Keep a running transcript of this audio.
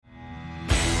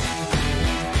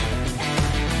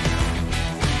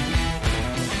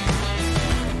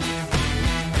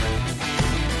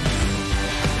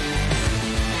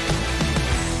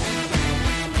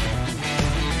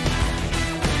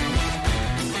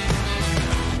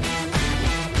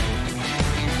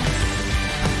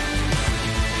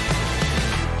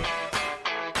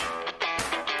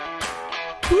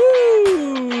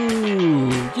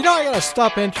gotta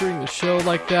stop entering the show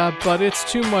like that, but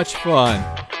it's too much fun.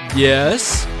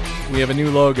 Yes, we have a new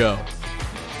logo.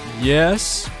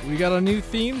 Yes, we got a new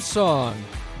theme song.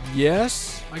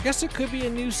 Yes, I guess it could be a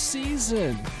new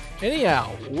season.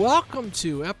 Anyhow, welcome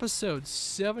to episode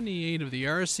 78 of the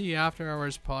RC After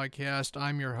Hours podcast.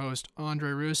 I'm your host,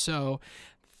 Andre Russo.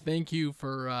 Thank you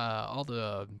for all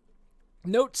the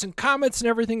notes and comments and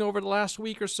everything over the last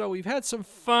week or so. We've had some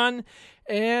fun,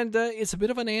 and it's a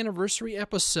bit of an anniversary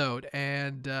episode,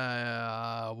 and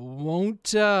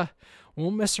won't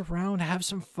mess around, have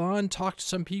some fun, talk to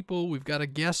some people. We've got a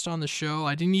guest on the show.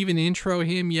 I didn't even intro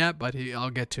him yet, but I'll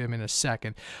get to him in a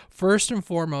second. First and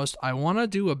foremost, I want to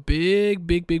do a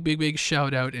big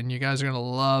shout out, and you guys are going to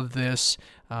love this.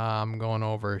 I'm going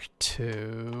over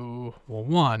to,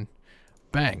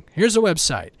 bang, here's the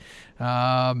website.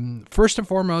 First and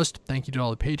foremost, thank you to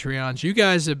all the Patreons. You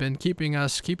guys have been keeping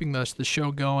the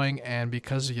show going, and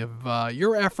because of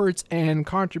your efforts and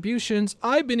contributions,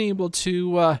 I've been able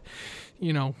to,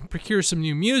 procure some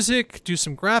new music, do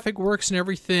some graphic works and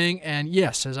everything. And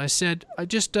yes, as I said, I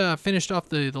just finished off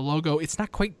the logo. It's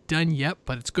not quite done yet,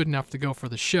 but it's good enough to go for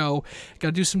the show. Got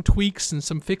to do some tweaks and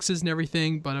some fixes and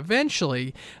everything, but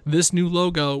eventually this new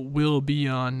logo will be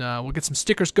on, we'll get some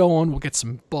stickers going, we'll get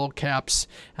some ball caps,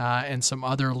 and some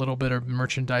other little bit of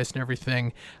merchandise and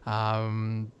everything.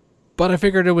 But I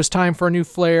figured it was time for a new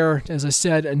flair. As I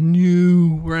said,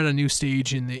 we're at a new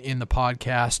stage in the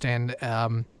podcast, and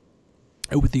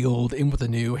out with the old, in with the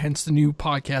new, hence the new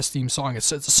podcast theme song.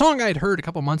 It's a song I'd heard a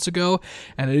couple months ago,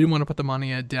 and I didn't want to put the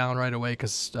money down right away,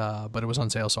 but it was on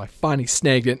sale, so I finally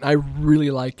snagged it, and I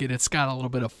really like it. It's got a little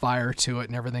bit of fire to it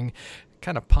and everything,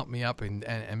 kind of pump me up and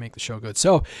make the show good.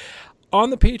 So on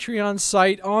the Patreon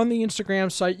site, on the Instagram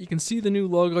site, you can see the new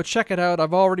logo. Check it out.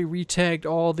 I've already retagged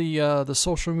all the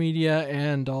social media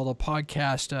and all the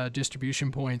podcast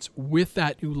distribution points with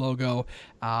that new logo.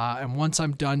 And once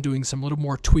I'm done doing some little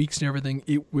more tweaks and everything,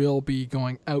 it will be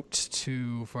going out so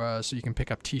you can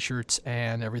pick up T-shirts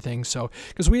and everything. So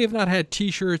because we have not had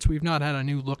T-shirts, we've not had a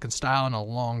new look and style in a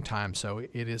long time. So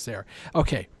it is there.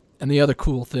 Okay. And the other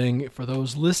cool thing for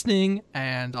those listening,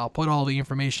 and I'll put all the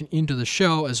information into the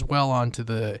show as well onto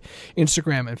the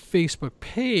Instagram and Facebook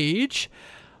page,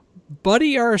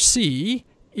 Buddy RC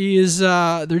is,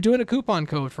 they're doing a coupon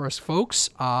code for us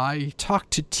folks. I talked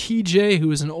to TJ,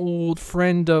 who is an old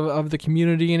friend of the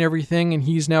community and everything, and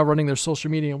he's now running their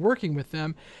social media and working with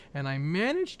them. And I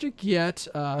managed to get,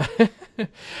 we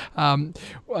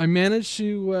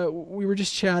were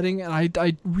just chatting, and I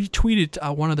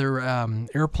retweeted one of their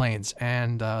airplanes,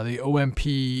 and the OMP,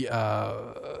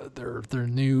 their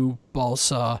new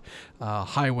Balsa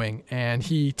high wing, and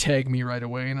he tagged me right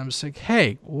away, and I'm just like,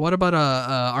 hey, what about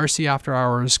a RC After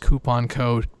Hours coupon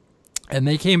code? And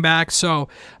they came back, so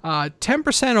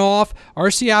 10% off.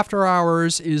 RC After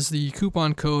Hours is the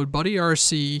coupon code,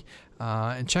 BuddyRC.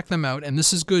 And check them out. And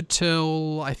this is good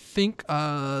till, I think,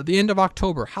 the end of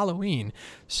October, Halloween.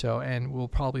 So, and we'll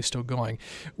probably still going.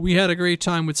 We had a great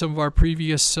time with some of our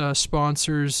previous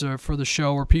sponsors for the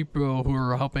show, or people who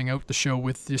are helping out the show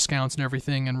with discounts and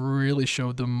everything, and really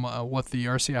showed them what the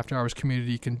RC After Hours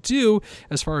community can do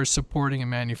as far as supporting and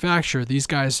manufacture. These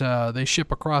guys, they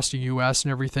ship across the U.S.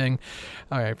 and everything.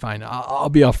 All right, fine. I'll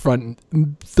be up front.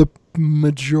 The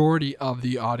majority of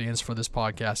the audience for this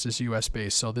podcast is US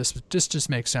based, so this just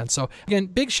makes sense. So again,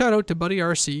 big shout out to Buddy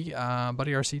RC,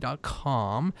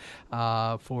 BuddyRC.com,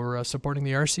 for supporting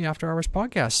the RC After Hours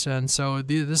podcast. And so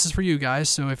this is for you guys.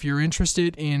 So if you're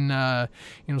interested in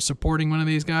supporting one of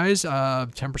these guys,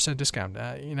 10% discount.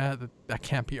 That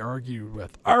can't be argued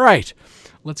with. All right,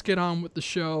 let's get on with the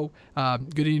show.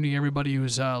 Good evening, everybody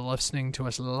who's listening to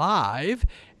us live.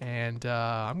 And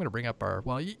I'm going to bring up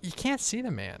you can't see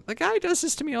the man. The guy does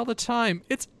this to me all the time.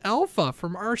 It's Alpha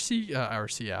from RC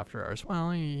After Hours.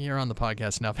 Well, you're on the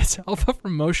podcast enough. It's Alpha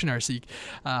from Motion RC.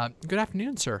 Good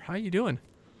afternoon, sir. How you doing?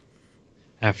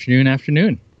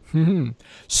 Afternoon.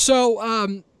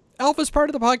 So, Alpha's part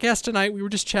of the podcast tonight. We were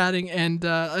just chatting, and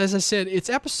as I said,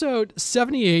 it's episode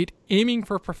 78, Aiming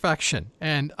for Perfection.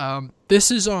 And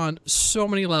this is on so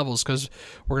many levels, because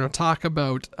we're going to talk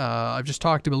about, I've just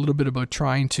talked a little bit about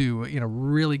trying to,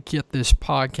 really get this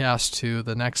podcast to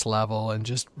the next level, and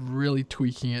just really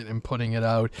tweaking it and putting it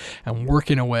out and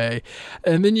working away.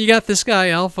 And then you got this guy,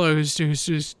 Alpha, who's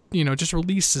just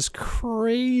released this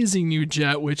crazy new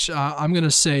jet, which I'm going to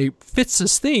say fits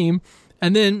this theme.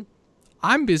 And then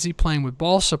I'm busy playing with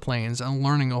balsa planes and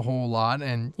learning a whole lot.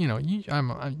 And,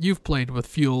 you've played with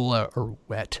fuel or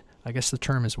wet. I guess the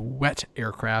term is wet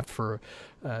aircraft for,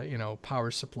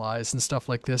 power supplies and stuff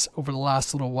like this over the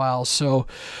last little while. So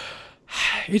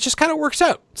it just kind of works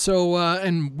out. So,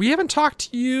 and we haven't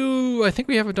talked to you. I think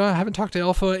we haven't talked to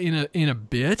Alpha in a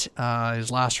bit.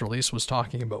 His last release was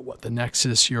talking about what the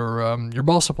Nexus, your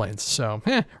balsa planes. So,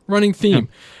 running theme.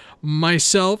 Yeah.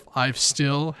 Myself, I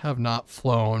still have not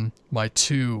flown my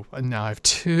two. Now I have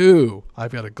two.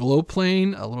 I've got a glow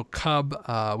plane, a little Cub,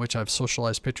 which I've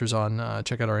socialized pictures on.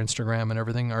 Check out our Instagram and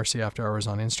everything, RC After Hours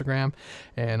on Instagram.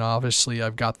 And obviously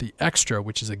I've got the Extra,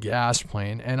 which is a gas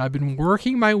plane. And I've been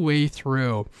working my way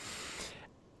through.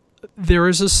 There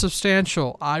is a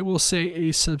substantial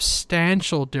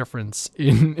difference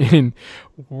in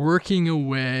working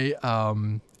away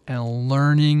and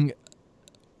learning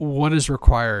what is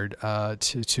required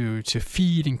to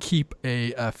feed and keep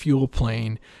a fuel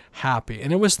plane happy.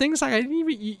 And it was things like I didn't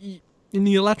even in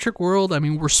the electric world. I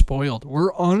mean, we're spoiled.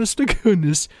 We're honest to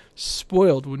goodness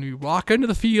spoiled. When we walk into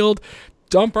the field,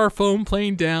 dump our foam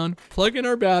plane down, plug in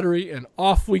our battery, and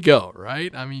off we go,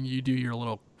 right? I mean, you do your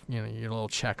little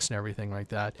checks and everything like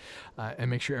that, and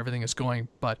make sure everything is going.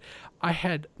 But I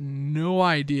had no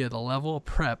idea the level of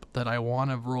prep that I want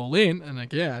to roll in. And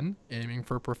again, aiming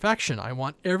for perfection. I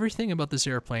want everything about this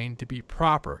airplane to be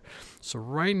proper. So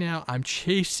right now I'm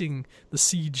chasing the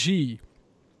CG,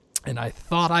 and I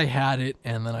thought I had it.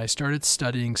 And then I started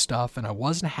studying stuff, and I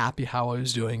wasn't happy how I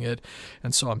was doing it.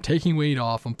 And so I'm taking weight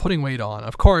off. I'm putting weight on.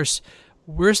 Of course,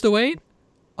 where's the weight?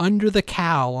 Under the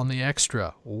cowl on the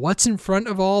Extra. What's in front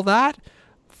of all that?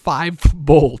 5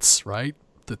 bolts, right?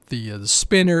 The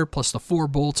spinner plus the 4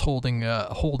 bolts holding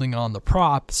on the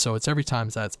prop. So it's every time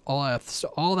that's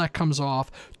all that comes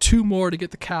off. 2 more to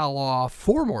get the cowl off.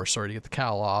 4 more, to get the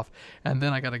cowl off. And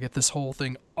then I got to get this whole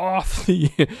thing off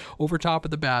the over top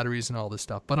of the batteries and all this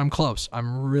stuff. But I'm close.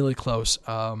 I'm really close.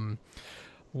 One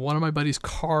of my buddies,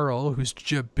 Carl, who's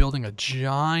building a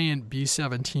giant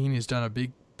B-17. He's done a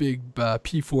big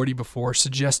P-40 before,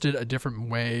 suggested a different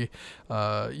way,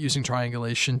 using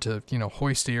triangulation to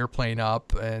hoist the airplane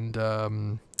up and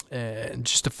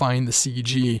just to find the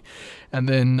CG. And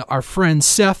then our friend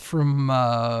Seth from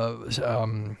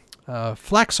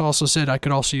Flex also said I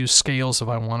could also use scales if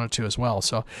I wanted to as well.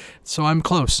 So I'm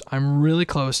close. I'm really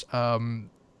close.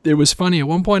 It was funny. At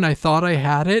one point, I thought I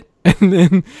had it, and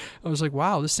then I was like,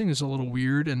 wow, this thing is a little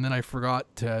weird. And then I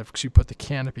forgot to actually put the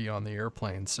canopy on the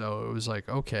airplane. So it was like,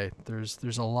 okay,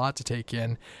 there's a lot to take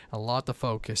in, a lot to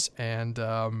focus. And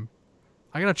I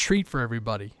got a treat for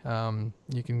everybody.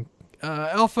 You can,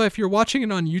 Alpha, if you're watching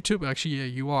it on YouTube, actually, yeah,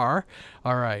 you are.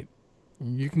 All right.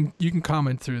 You can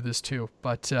comment through this too,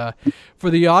 but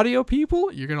for the audio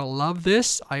people, you're gonna love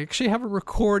this. I actually have a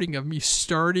recording of me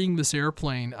starting this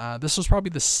airplane. This was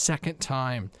probably the second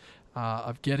time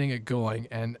of getting it going,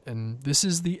 and this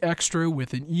is the Extra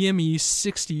with an EME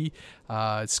 60.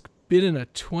 It's been in a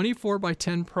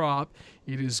 24x10 prop.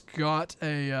 It has got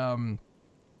a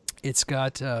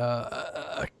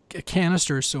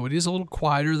canister, so it is a little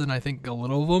quieter than I think a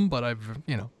little of them. But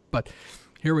but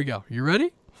here we go. You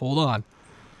ready? Hold on.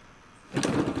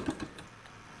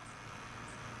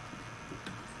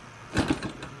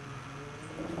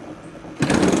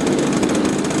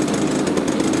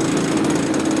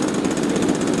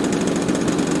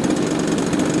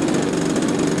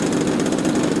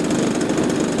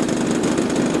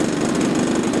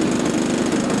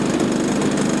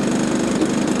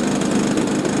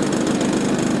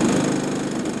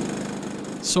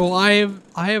 So I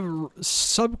have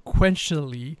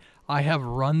subsequently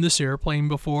run this airplane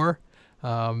before.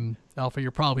 Alpha,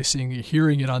 you're probably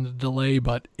hearing it on the delay,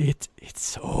 but it's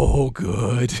so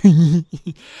good.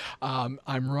 I'm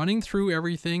running through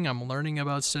everything. I'm learning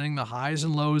about setting the highs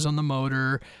and lows on the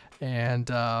motor. And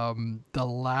the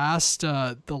last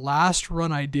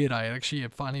run I did, I actually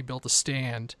had finally built a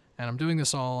stand. And I'm doing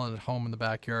this all at home in the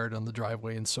backyard, on the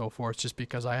driveway and so forth, just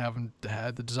because I haven't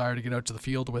had the desire to get out to the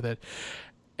field with it.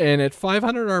 And at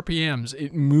 500 RPMs,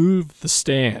 it moved the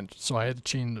stand. So I had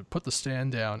to put the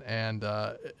stand down, and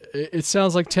it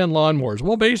sounds like 10 lawnmowers.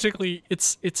 Well, basically,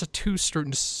 it's a 2-stroke.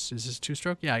 Is this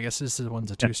 2-stroke? Yeah, I guess this one's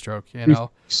a 2-stroke,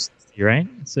 You're right?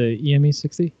 It's a EME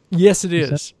 60? Yes, it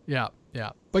is. Yeah.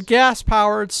 But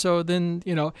gas-powered, so then,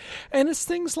 and it's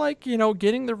things like,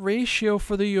 getting the ratio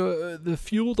for the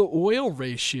fuel-to-oil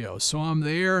ratio. So I'm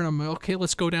there, and I'm, okay,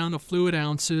 let's go down to fluid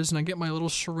ounces, and I get my little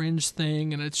syringe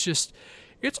thing, and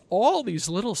it's all these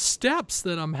little steps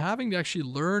that I'm having to actually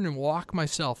learn and walk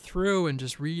myself through and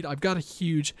just read. I've got a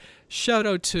huge shout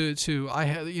out to I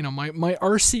have my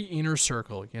RC inner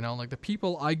circle, like the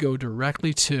people I go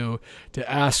directly to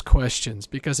ask questions,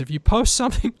 because if you post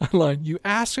something online, you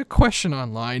ask a question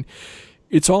online,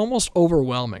 it's almost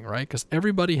overwhelming, right? Because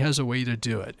everybody has a way to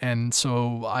do it. And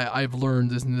so I've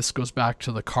learned, and this goes back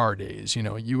to the car days,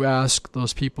 you ask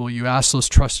those people, you ask those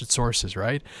trusted sources,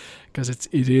 right? Because it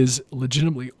is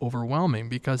legitimately overwhelming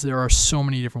because there are so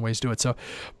many different ways to do it. So,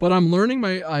 but I'm learning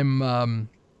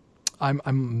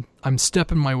I'm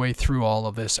stepping my way through all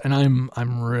of this, and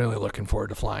I'm really looking forward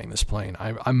to flying this plane.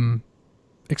 I'm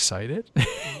excited.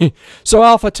 So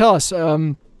Alpha, tell us,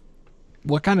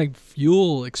 what kind of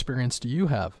fuel experience do you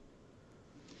have?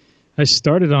 I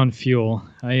started on fuel.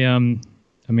 I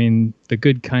mean, the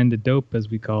good kind of dope, as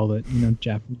we call it,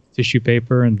 Japanese tissue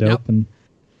paper and dope, Yep.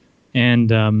 and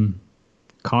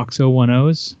Cox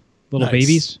 010s, little Nice.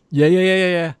 babies.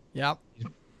 Yeah. Yep.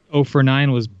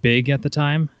 049 was big at the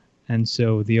time, and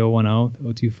so the 010,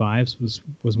 the 025s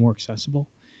was more accessible.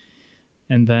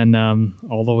 And then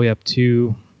all the way up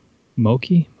to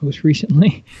Moki most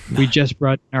recently. We just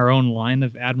brought our own line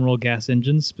of Admiral gas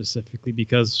engines specifically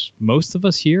because most of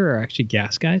us here are actually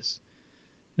gas guys.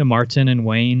 Martin and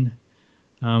Wayne,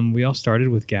 we all started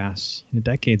with gas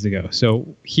decades ago. So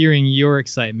hearing your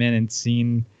excitement and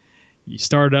seeing you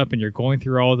start up and you're going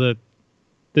through all the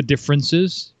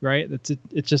differences, right?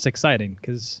 It's just exciting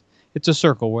because it's a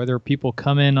circle. Whether people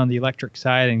come in on the electric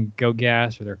side and go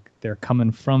gas, or they're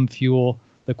coming from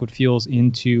liquid fuels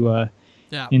into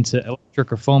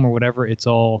electric or foam or whatever, it's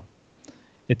all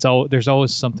there's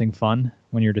always something fun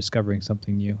when you're discovering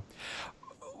something new.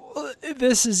 Well,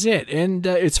 this is it, and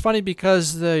it's funny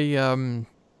because the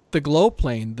glow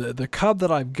plane, the Cub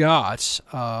that I've got,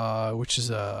 which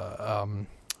is a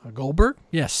Goldberg,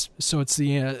 yes. So it's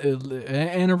the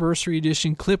anniversary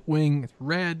edition, clip wing,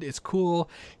 red. It's cool.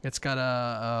 It's got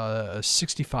a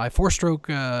 4-stroke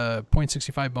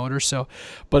 0.65 motor. So,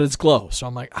 but it's glow. So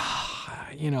I'm like,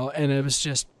 and it was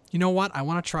just, you know what? I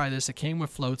want to try this. It came with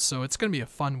floats, so it's going to be a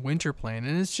fun winter plane,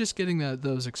 and it's just getting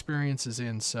those experiences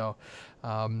in. So,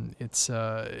 it's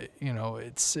going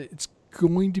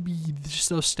to be just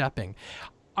so stepping.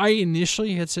 I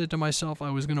initially had said to myself I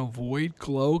was going to avoid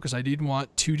glow because I didn't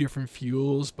want two different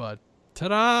fuels, but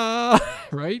ta-da,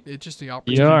 right? It just the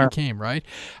opportunity came, right?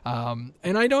 And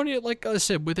I don't, like I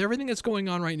said, with everything that's going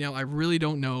on right now, I really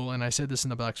don't know, and I said this in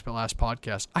the last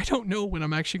podcast, I don't know when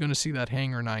I'm actually going to see that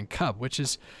Hangar 9 Cub, which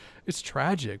is, it's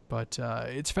tragic, but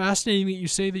it's fascinating that you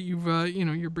say that you've,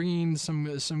 you're bringing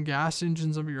some gas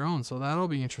engines of your own, so that'll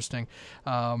be interesting.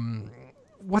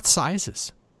 What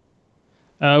sizes?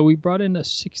 We brought in a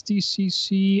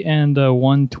 60cc and a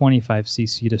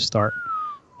 125cc to start.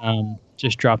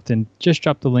 Just dropped the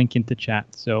link into chat.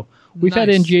 So we've had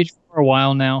NGH for a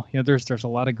while now. There's a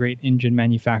lot of great engine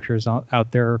manufacturers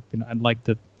out there. I'd like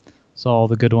to saw all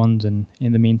the good ones, and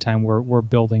in the meantime, we're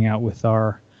building out with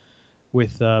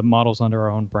models under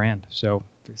our own brand. So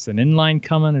there's an inline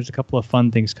coming. There's a couple of fun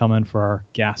things coming for our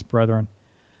gas brethren.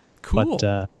 Cool.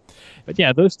 But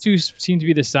yeah, those two seem to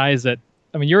be the size that.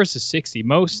 I mean, yours is 60.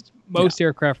 Most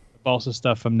aircraft have also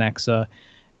stuff from Nexa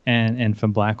and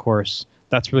from Black Horse.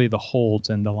 That's really the holds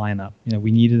in the lineup.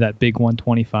 We needed that big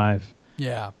 125.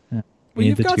 Yeah. Well,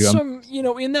 you've got some,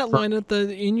 in that lineup,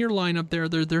 in your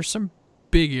lineup there's some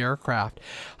big aircraft.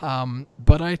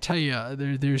 But I tell you,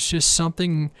 there's just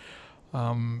something.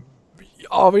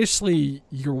 Obviously,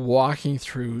 you're walking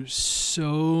through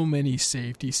so many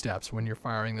safety steps when you're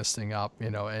firing this thing up,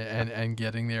 and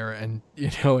getting there, and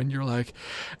and you're like,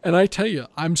 and I tell you,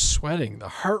 I'm sweating. The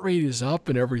heart rate is up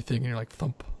and everything, and you're like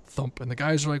thump, thump, and the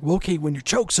guys are like, well, okay, when your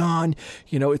choke's on,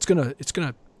 it'll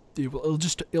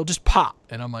just pop,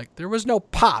 and I'm like, there was no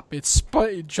pop. It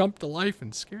jumped to life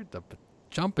and scared the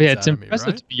jumping. Yeah, it's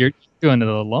impressive to be you're doing it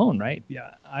alone, right?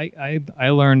 Yeah, I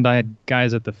learned. I had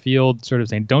guys at the field sort of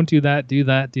saying, "Don't do that, do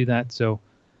that, do that." So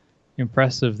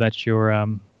impressive that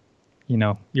you're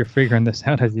figuring this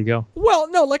out as you go. Well,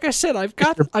 no, like I said, I've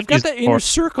got that inner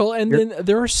circle, and then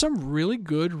there are some really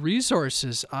good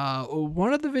resources.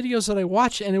 One of the videos that I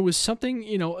watched, and it was something,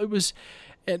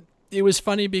 it was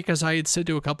funny because I had said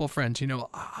to a couple of friends,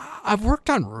 I've worked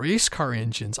on race car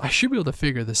engines. I should be able to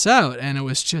figure this out. And it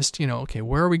was just, okay,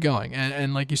 where are we going?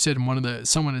 And like you said,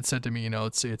 someone had said to me,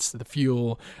 it's the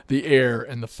fuel, the air,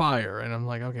 and the fire. And I'm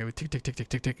like, okay, we tick, tick, tick, tick,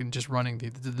 tick, tick, and just running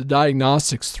the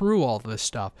diagnostics through all this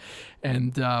stuff.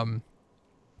 And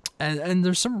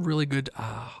there's some really good,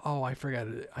 I forgot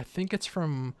it. I think it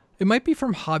might be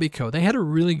from Hobbyco. They had a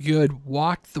really good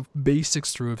walk the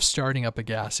basics through of starting up a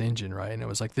gas engine, right? And it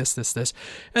was like this. And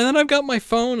then I've got my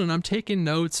phone and I'm taking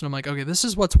notes and I'm like, okay, this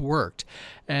is what's worked.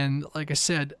 And like I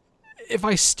said, if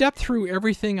I step through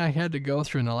everything I had to go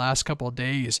through in the last couple of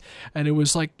days, and it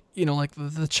was like, like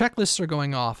the checklists are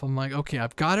going off. I'm like, okay,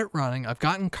 I've got it running. I've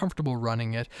gotten comfortable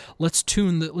running it. Let's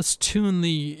tune the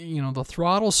the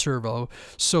throttle servo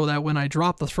so that when I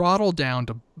drop the throttle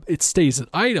down it stays at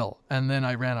idle. And then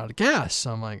I ran out of gas.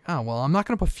 So I'm like, oh, well, I'm not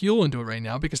going to put fuel into it right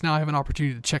now because now I have an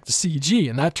opportunity to check the CG.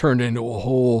 And that turned into a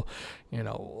whole,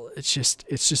 it's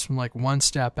just like one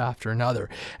step after another.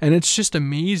 And it's just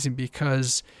amazing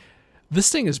because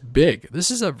this thing is big. This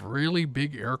is a really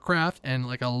big aircraft, and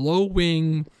like a low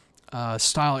wing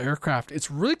style aircraft. It's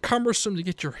really cumbersome to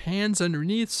get your hands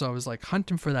underneath. So I was like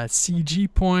hunting for that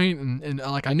CG point, and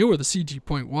like I knew where the CG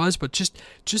point was, but just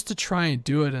to try and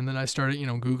do it. And then I started,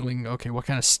 Googling, okay, what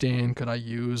kind of stand could I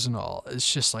use and all.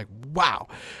 It's just like, wow.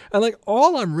 And like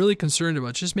all I'm really concerned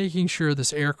about is just making sure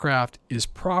this aircraft is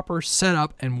proper, set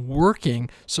up, and working.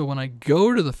 So when I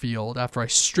go to the field, after I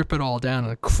strip it all down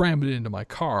and cram it into my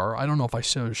car, I don't know if I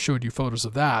showed you photos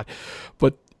of that,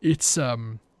 but it's,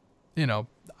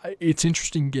 it's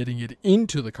interesting getting it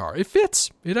into the car. It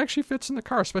fits. It actually fits in the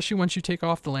car, especially once you take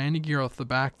off the landing gear off the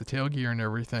back, the tail gear and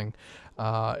everything.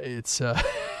 It's,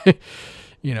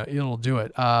 it'll do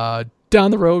it. Down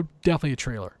the road, definitely a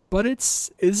trailer. But this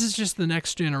is just the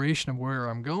next generation of where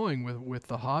I'm going with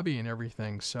the hobby and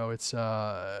everything. So it's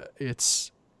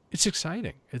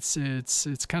exciting.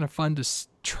 It's kind of fun to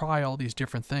try all these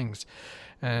different things,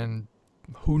 and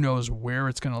who knows where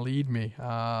it's going to lead me.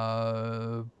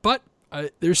 But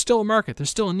there's still a market. There's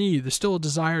still a need. There's still a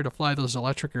desire to fly those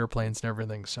electric airplanes and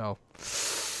everything. So,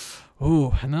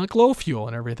 and then the glow fuel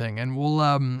and everything. And we'll.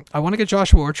 I want to get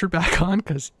Joshua Orchard back on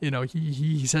because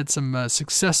he's had some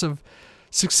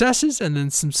successes and then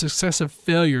some successive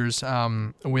failures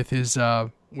with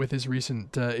his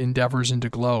recent endeavors into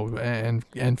glow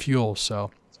and fuel.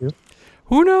 So. Yep.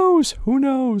 Who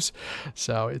knows?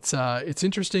 So it's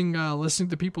interesting listening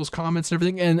to people's comments and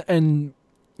everything, and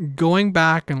going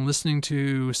back and listening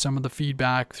to some of the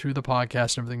feedback through the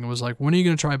podcast and everything. It was like, when are you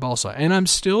going to try balsa? And I'm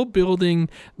still building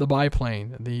the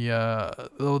biplane, the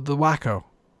Waco.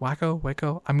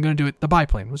 I'm going to do it. The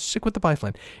biplane. Let's stick with the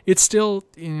biplane. It's still,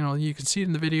 you can see it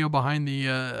in the video behind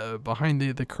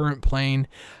the current plane.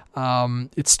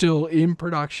 It's still in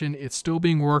production. It's still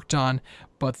being worked on,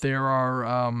 but there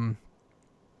are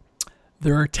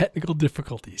technical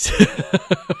difficulties.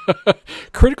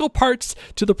 Critical parts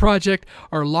to the project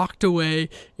are locked away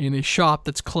in a shop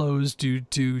that's closed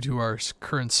due to our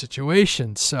current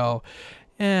situation. So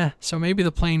maybe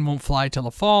the plane won't fly till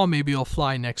the fall. Maybe it'll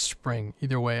fly next spring.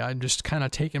 Either way, I'm just kind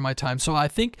of taking my time. So I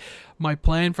think my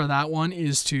plan for that one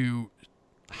is to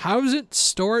house it,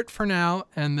 store it for now,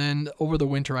 and then over the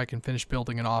winter I can finish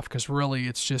building it off, because really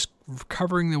it's just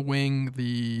covering the wing,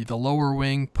 the lower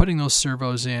wing, putting those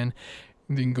servos in,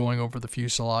 then going over the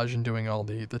fuselage and doing all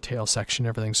the tail section and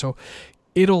everything. So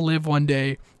it'll live one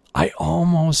day. I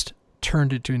almost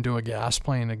turned it into a gas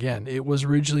plane again. It was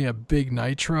originally a big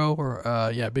nitro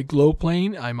big glow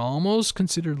plane. I'm almost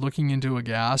considered looking into a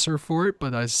gasser for it,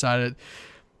 but I decided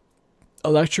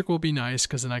electric will be nice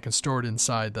because then I can store it in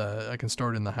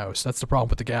the house. That's the problem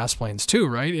with the gas planes too,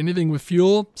 right? Anything with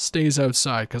fuel stays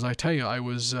outside, because I tell you, I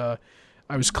was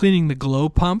cleaning the glow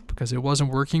pump because it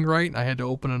wasn't working right, and I had to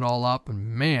open it all up.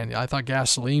 And man, I thought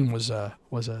gasoline was a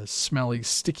smelly,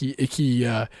 sticky, icky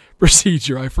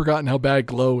procedure. I've forgotten how bad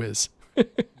glow is.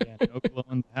 Yeah, no glow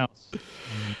in the house.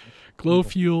 Glow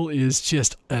fuel is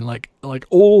just like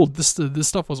old. This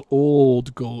stuff was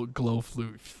old glow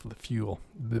fuel.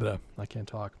 Blah, I can't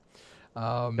talk.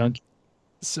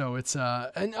 So it's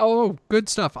good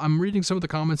stuff. I'm reading some of the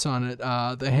comments on it.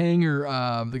 The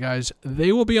Hangar, the guys,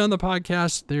 they will be on the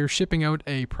podcast. They're shipping out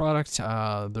a product.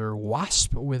 They're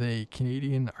Wasp with a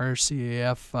Canadian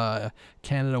RCAF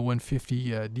Canada 150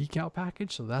 decal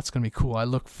package. So that's gonna be cool. I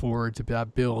look forward to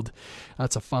that build.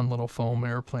 That's a fun little foam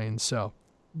airplane. So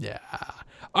yeah.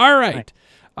 All right.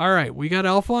 We got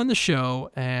Alpha on the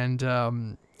show,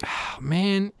 and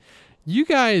man, you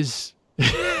guys.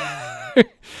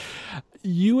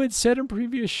 You had said in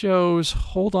previous shows,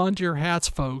 hold on to your hats,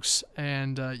 folks,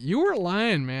 and you weren't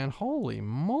lying, man. Holy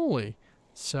moly!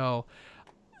 So,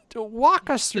 to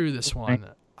walk us through this one.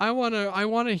 I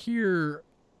wanna hear.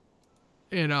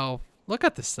 Look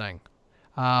at this thing.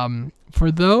 For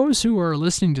those who are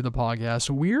listening to the podcast,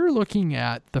 we're looking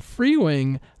at the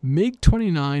Freewing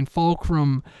MiG-29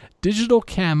 Fulcrum Digital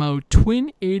Camo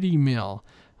Twin 80 mil.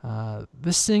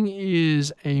 This thing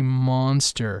is a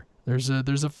monster. There's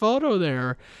a photo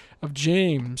there of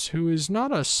James, who is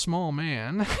not a small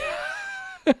man.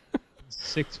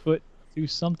 6'2"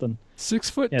 something.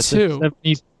 6'2". It's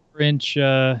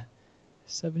a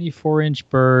 74-inch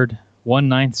bird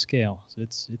 1/9 scale. So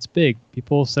it's big.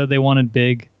 People said they wanted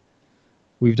big.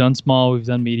 We've done small. We've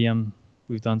done medium.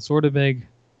 We've done sort of big.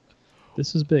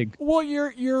 This is big. Well,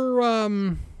 your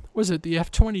was it the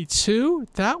F-22?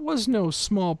 That was no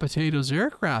small potatoes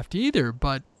aircraft either,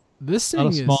 but this thing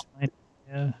Not a small.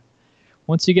 Yeah.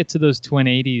 Once you get to those twin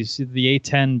 80s, the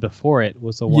A-10 before it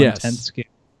was a 1/10 scale,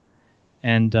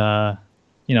 and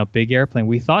big airplane.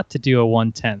 We thought to do a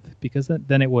 1/10 because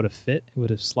then it would have fit. It would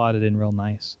have slotted in real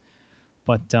nice.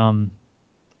 But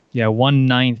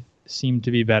 1/9 seemed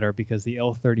to be better because the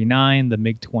L-39, the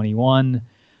MiG-21,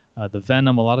 the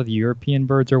Venom, a lot of the European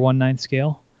birds are 1/9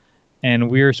 scale.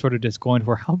 And we were sort of just going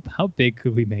for how big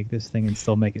could we make this thing and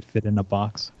still make it fit in a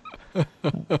box?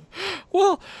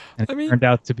 Well, and it turned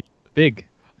out to be big.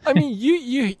 I mean,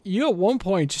 you at one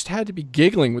point just had to be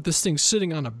giggling with this thing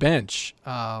sitting on a bench.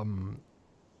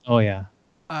 Oh yeah.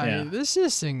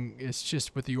 This thing is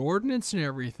just with the ordnance and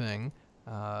everything.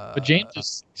 But James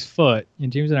is 6 foot,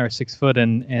 and James and I are 6 foot,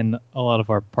 and a lot of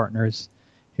our partners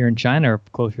here in China are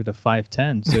closer to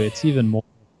 5'10", so it's even more.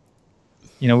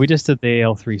 We just did the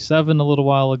AL-37 a little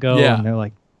while ago, and they're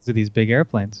like, these are these big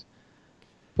airplanes.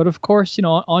 But of course,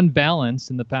 on balance,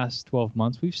 in the past 12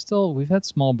 months, we've had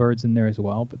small birds in there as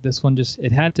well. But this one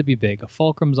it had to be big. A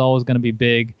Fulcrum's always going to be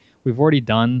big. We've already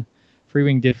done.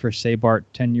 Freewing did for Sabart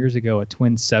 10 years ago a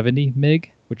Twin 70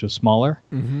 MiG, which was smaller.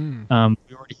 Mm-hmm.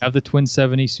 We already have the Twin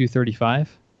 70 Su-35.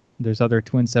 There's other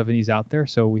Twin 70s out there,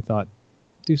 so we thought,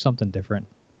 do something different.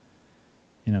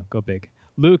 Go big.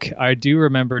 Luke, I do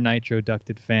remember Nitro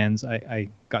Ducted fans. I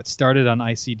got started on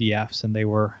ICDFs, and they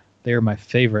were my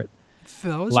favorite.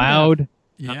 Those loud.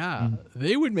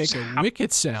 They would make a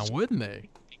wicked sound, wouldn't they?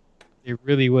 They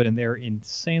really would, and they're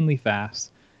insanely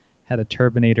fast. Had a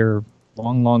Turbinator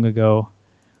long ago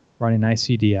running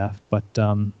ICDF, but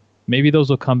maybe those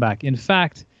will come back. In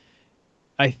fact,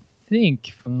 I think,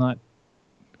 if I'm not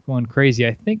going crazy,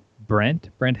 I think Brent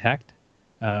Hecht,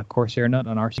 Corsair Nut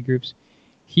on RC Groups,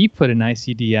 he put an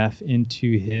ICDF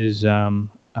into his, I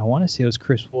want to say it was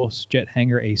Chris Wolf's Jet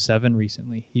Hanger A7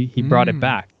 recently. He brought it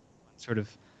back, sort of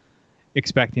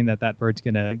expecting that bird's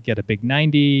going to get a big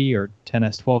 90 or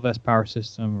 10S 12S power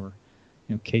system or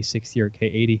K60 or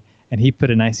K80, and he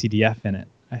put an ICDF in it.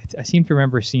 I seem to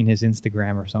remember seeing his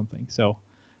Instagram or something. So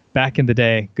back in the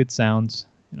day, good sounds,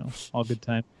 all good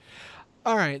time.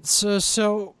 All right,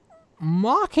 so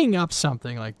mocking up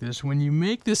something like this, when you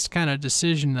make this kind of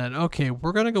decision that, okay,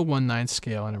 we're going to go 1/9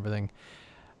 scale and everything,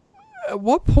 at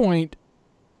what point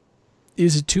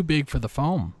is it too big for the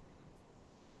foam?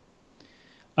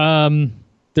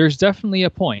 There's definitely a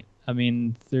point. I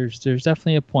mean, there's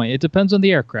definitely a point. It depends on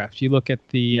the aircraft. You look at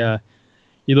the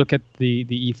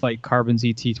E-Flite Carbon's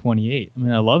ET-28. I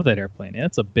mean, I love that airplane.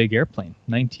 It's a big airplane,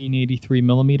 1983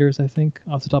 millimeters, I think,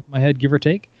 off the top of my head, give or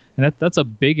take. And that's a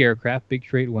big aircraft, big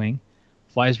straight wing,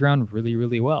 flies around really,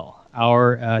 really well.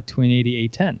 Our Twin 80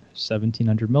 A10,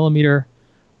 1700 millimeter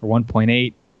or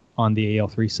 1.8 on the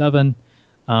AL-37.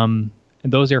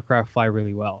 And those aircraft fly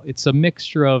really well. It's a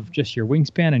mixture of just your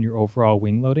wingspan and your overall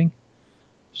wing loading.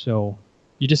 So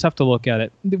you just have to look at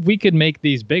it. We could make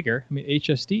these bigger. I mean,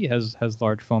 HSD has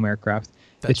large foam aircraft.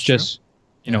 That's it's just,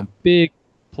 big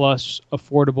plus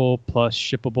affordable plus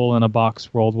shippable in a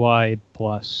box worldwide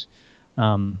plus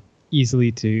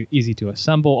easy to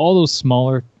assemble. All those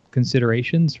smaller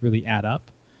considerations really add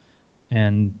up.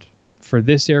 And for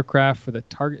this aircraft, for the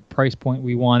target price point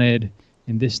we wanted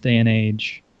in this day and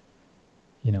age,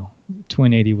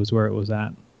 Twin 80 was where it was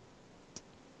at.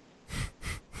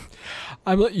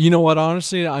 You know what?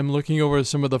 Honestly, I'm looking over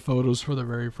some of the photos for the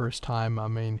very first time. I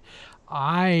mean,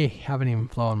 I haven't even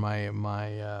flown my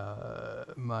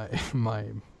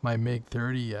MiG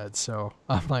 30 yet, so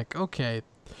I'm like, okay,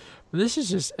 this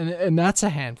is just, and that's a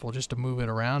handful just to move it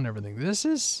around and everything. This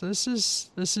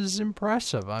is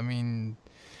impressive. I mean,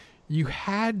 you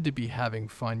had to be having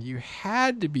fun. You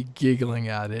had to be giggling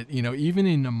at it. Even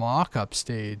in the mock-up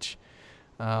stage,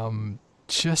 Fly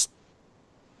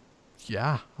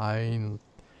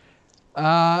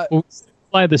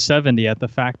the 70 at the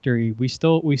factory. We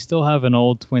still have an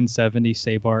old Twin 70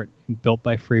 Sabart built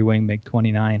by Freewing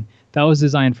MiG-29. That was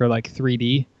designed for like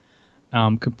 3D,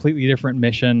 completely different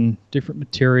mission, different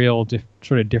material,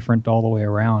 sort of different all the way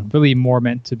around. Really more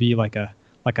meant to be like a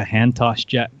hand toss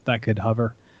jet that could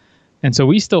hover. And so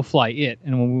we still fly it.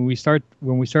 And when we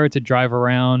started to drive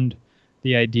around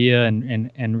the idea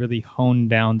and really hone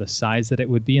down the size that it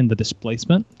would be and the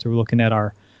displacement. So we're looking at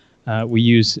we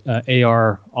use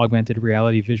AR augmented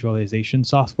reality visualization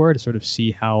software to sort of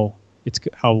see how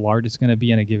large it's going to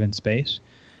be in a given space.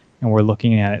 And we're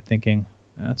looking at it thinking,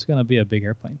 that's going to be a big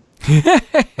airplane.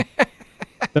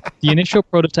 The initial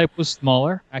prototype was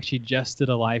smaller. Actually, just did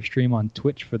a live stream on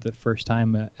Twitch for the first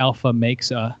time. Alpha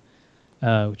Makes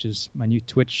which is my new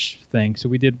Twitch thing. So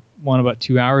we did one about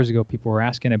 2 hours ago. People were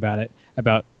asking about it,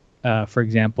 for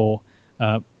example,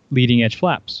 leading edge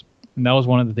flaps. And that was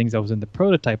one of the things that was in the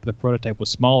prototype. The prototype was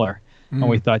smaller. And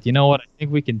we thought, you know what, I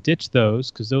think we can ditch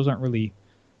those because those aren't really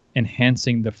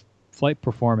enhancing the flight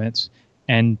performance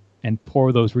and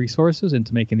pour those resources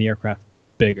into making the aircraft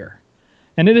bigger.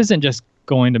 And it isn't just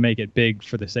going to make it big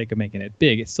for the sake of making it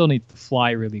big. It still needs to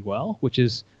fly really well, which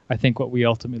is, I think, what we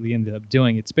ultimately ended up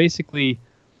doing. It's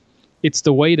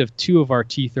the weight of 2 of our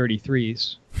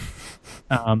T-33s,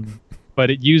 but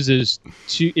it uses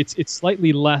it's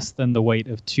slightly less than the weight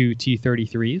of 2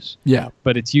 T-33s. Yeah.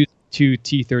 But it's used 2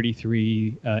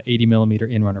 T-33 80 millimeter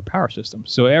in-runner power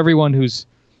systems. So everyone who's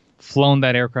flown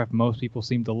that aircraft, most people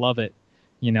seem to love it.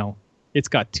 It's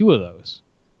got 2 of those,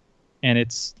 and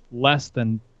it's less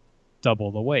than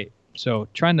double the weight. So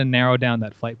trying to narrow down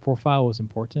that flight profile was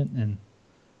important, and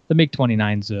the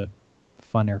MiG-29's a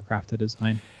fun aircraft to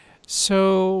design.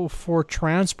 So for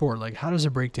transport, how does it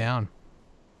break down?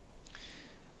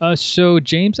 So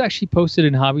James actually posted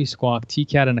in Hobby Squawk.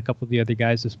 TCAT and a couple of the other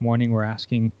guys this morning were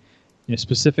asking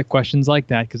specific questions like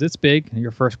that because it's big. And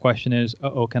your first question is,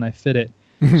 can I fit it?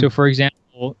 So for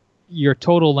example, your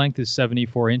total length is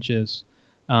 74 inches,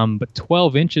 but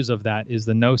 12 inches of that is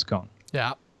the nose cone.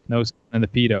 Yeah. Nose and the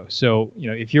pitot. So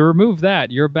if you remove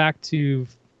that, you're back to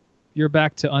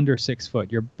under 6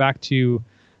 foot. You're back to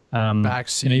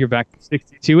you're back to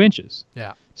 62 inches.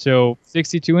 Yeah. So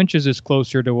 62 inches is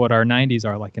closer to what our 90s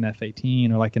are, like an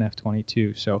F-18 or like an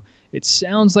F-22. So it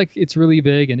sounds like it's really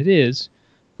big, and it is,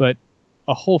 but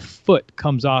a whole foot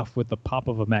comes off with the pop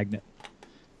of a magnet,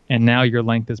 and now your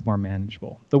length is more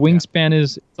manageable. The wingspan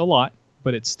is a lot,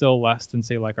 but it's still less than,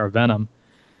 say, like our Venom.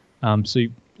 So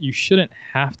you shouldn't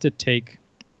have to take,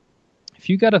 if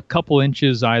you got a couple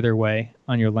inches either way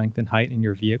on your length and height in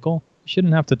your vehicle, you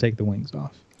shouldn't have to take the wings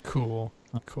off. Cool.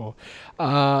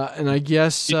 And I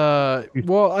guess, one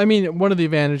of the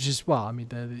advantages,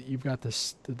 you've got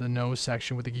the nose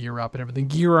section with the gear up and everything.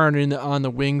 Gear aren't on the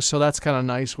wings, so that's kind of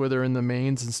nice where they're in the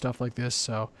mains and stuff like this.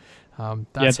 So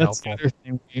that's helpful. The other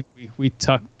thing. We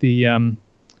tuck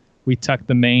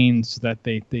the mains so that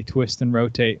they twist and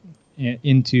rotate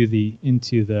into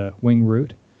the wing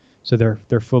root, so they're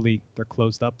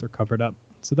closed up, they're covered up.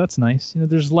 So that's nice.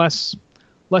 There's less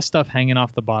stuff hanging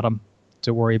off the bottom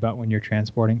to worry about when you're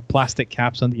transporting. Plastic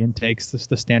caps on the intakes,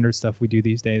 the standard stuff we do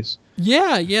these days.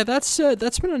 Yeah, that's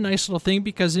been a nice little thing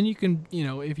because then you can,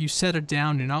 if you set it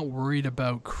down, you're not worried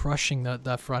about crushing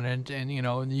that front end, and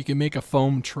you can make a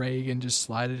foam tray and just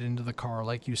slide it into the car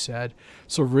like you said.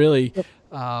 So really,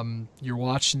 you're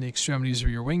watching the extremities of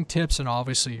your wing tips and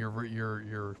obviously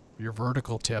your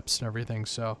vertical tips and everything.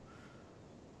 So.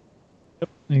 Yep,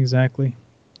 exactly.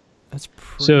 That's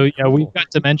pretty cool. We've got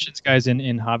dimensions, guys,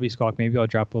 in Hobby Squawk. Maybe I'll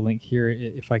drop a link here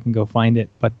if I can go find it.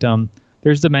 But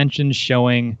there's dimensions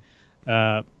showing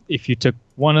if you took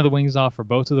one of the wings off or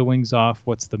both of the wings off,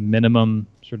 what's the minimum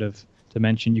sort of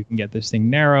dimension you can get this thing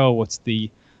narrow? What's the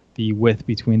width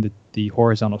between the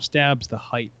horizontal stabs, the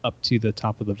height up to the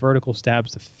top of the vertical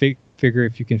stabs, to figure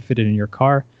if you can fit it in your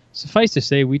car. Suffice to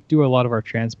say, we do a lot of our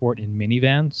transport in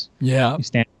minivans. Yeah.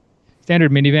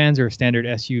 Standard minivans or a standard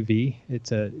SUV.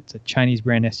 It's a Chinese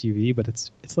brand SUV, but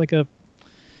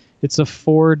it's a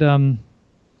Ford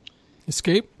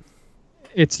Escape.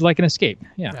 It's like an Escape.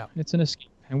 Yeah, it's an Escape,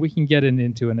 and we can get it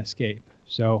into an Escape.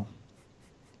 So,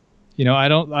 I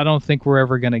don't think we're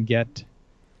ever gonna get.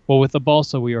 Well, with the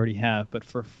balsa we already have, but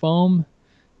for foam,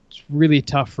 it's really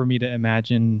tough for me to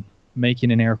imagine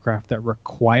making an aircraft that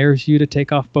requires you to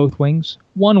take off both wings.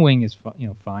 One wing is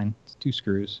fine. It's 2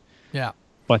 screws. Yeah.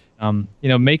 But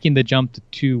making the jump to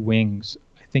 2 wings,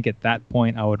 I think at that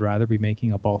point I would rather be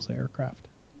making a balsa aircraft.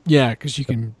 Yeah, because you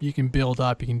can build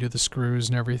up, you can do the screws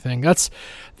and everything. That's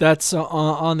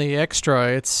on the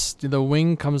extra. It's the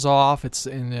wing comes off.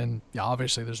 And then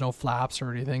obviously there's no flaps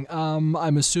or anything.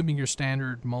 I'm assuming your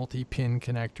standard multi-pin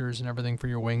connectors and everything for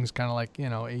your wings, kind of like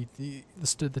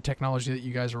the technology that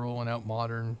you guys are rolling out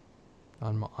modern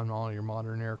on all your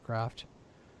modern aircraft.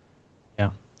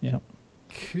 Yeah.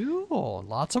 Cool.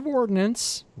 Lots of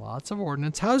ordnance. How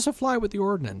does it fly with the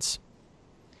ordnance?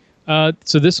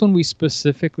 So this one we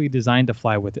specifically designed to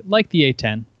fly with it, like the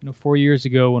A-10. 4 years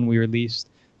ago when we released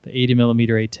the 80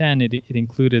 millimeter A-10, it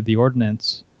included the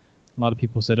ordnance. A lot of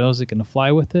people said, is it going to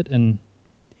fly with it? And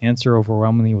the answer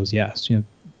overwhelmingly was yes.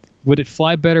 Would it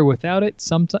fly better without it?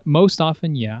 Most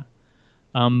often, yeah.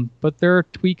 But there are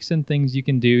tweaks and things you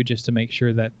can do just to make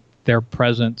sure that their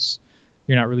presence,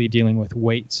 you're not really dealing with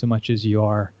weight so much as you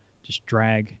are just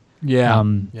drag.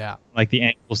 Yeah. Like the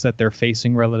angles that they're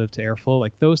facing relative to airflow,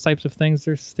 like those types of things.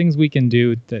 There's things we can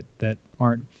do that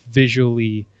aren't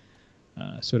visually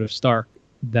sort of stark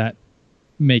that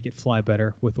make it fly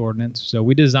better with Ordnance. So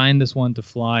we designed this one to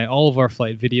fly. All of our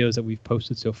flight videos that we've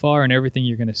posted so far and everything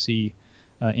you're going to see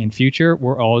in future,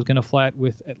 we're always going to fly it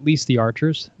with at least the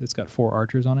Archers. It's got 4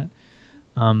 Archers on it,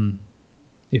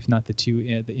 if not the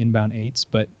 2 the inbound 8s.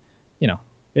 But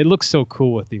it looks so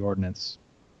cool with the Ordnance.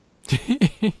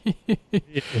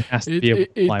 It has to be able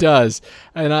to fly. It does,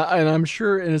 and I'm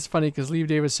sure, and it's funny because Lee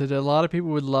Davis said a lot of people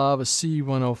would love a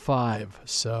C-105.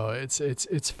 So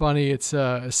it's funny. It's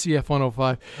a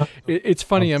CF-105. It's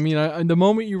funny. I mean, the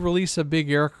moment you release a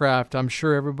big aircraft, I'm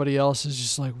sure everybody else is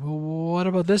just like, well, what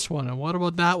about this one and what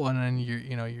about that one? And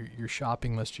your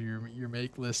shopping list or your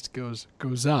make list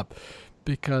goes up.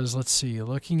 Because let's see,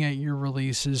 looking at your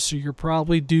releases, so you're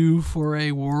probably due for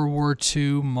a World War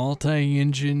II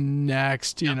multi-engine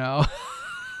next, Yep.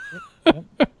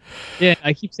 Yeah,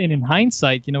 I keep saying in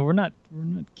hindsight, we're not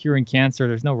curing cancer.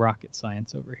 There's no rocket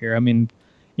science over here. I mean,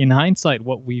 in hindsight,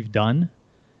 what we've done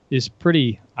is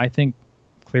pretty, I think,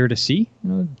 clear to see.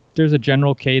 There's a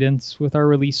general cadence with our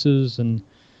releases, and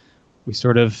we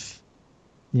sort of,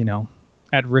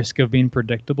 at risk of being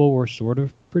predictable, we're sort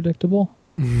of predictable.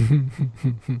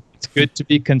 It's good to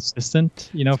be consistent,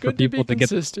 for people to get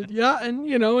consistent. Yeah, and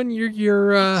and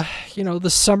you're the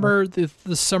summer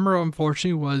the summer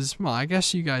unfortunately was, well, I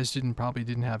guess you guys probably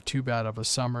didn't have too bad of a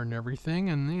summer and everything,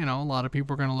 and a lot of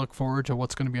people are going to look forward to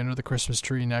what's going to be under the Christmas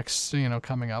tree next,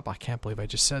 coming up. I can't believe I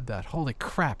just said that. Holy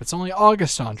crap, it's only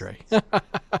August, Andre.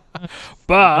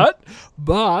 but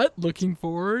looking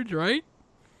forward, right?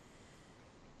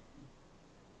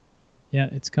 Yeah,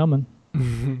 it's coming.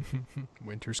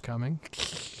 Winter's coming.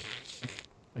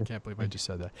 I can't believe I just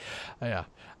said that. Yeah.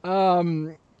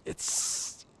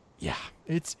 It's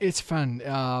fun.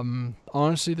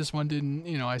 Honestly, this one didn't,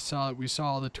 we saw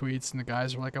all the tweets and the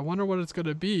guys were like, I wonder what it's going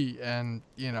to be. And,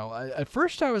 at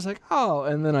first I was like, oh,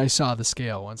 and then I saw the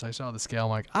scale. Once I saw the scale,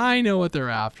 I'm like, I know what they're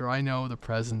after. I know the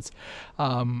presents.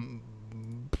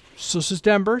 So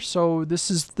September. So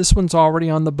this one's already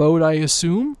on the boat, I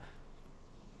assume.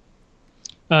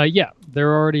 Yeah,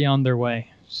 they're already on their way.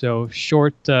 So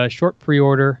short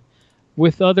pre-order.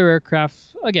 With other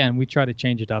aircraft, again, we try to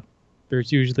change it up.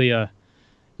 There's usually a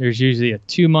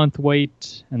 2-month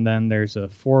wait, and then there's a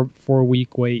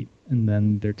 4-week wait, and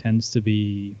then there tends to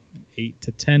be 8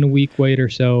 to 10 week wait or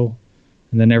so,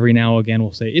 and then every now and again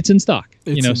we'll say it's in stock.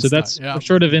 We're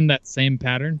sort of in that same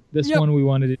pattern. This one we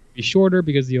wanted it to be shorter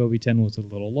because the OV-10 was a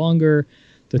little longer.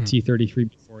 The T-33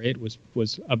 before it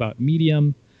was about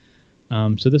medium.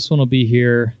 So this one will be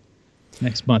here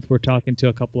next month. We're talking to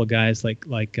a couple of guys like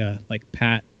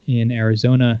Pat in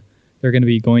Arizona. They're going to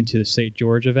be going to the St.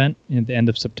 George event at the end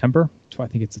of September. I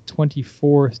think it's the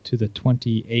 24th to the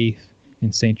 28th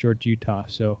in St. George, Utah.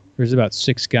 So there's about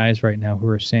 6 guys right now who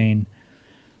are saying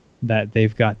that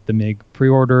they've got the MiG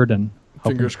pre-ordered and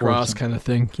fingers crossed kind of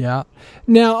thing. Yeah.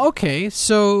 Now, okay,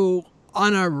 so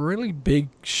on a really big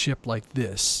ship like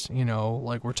this,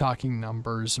 like we're talking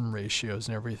numbers and ratios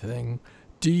and everything,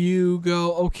 do you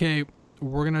go, okay,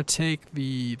 we're going to take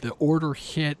the order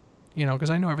hit, because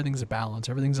I know everything's a balance.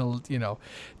 Everything's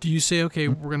do you say, okay,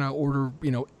 we're going to order,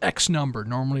 X number.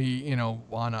 Normally,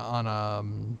 on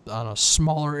a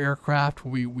smaller aircraft,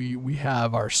 we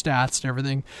have our stats and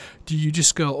everything. Do you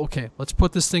just go, okay, let's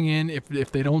put this thing in.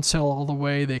 If they don't sell all the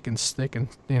way, they can sit in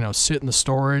the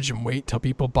storage and wait till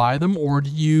people buy them? Or do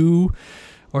you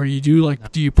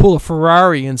pull a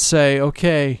Ferrari and say,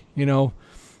 okay, I know,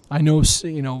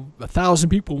 1,000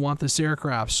 people want this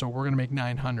aircraft, so we're going to make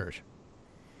 900.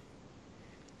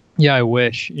 Yeah, I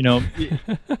wish. You're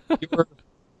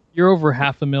over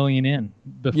 $500,000 in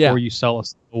before you sell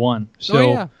us the one.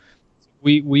 So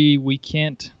we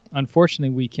can't.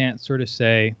 Unfortunately, we can't sort of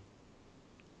say.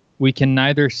 We can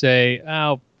neither say,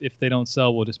 "Oh, if they don't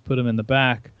sell, we'll just put them in the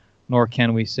back," nor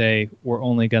can we say we're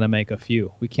only going to make a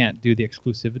few. We can't do the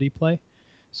exclusivity play.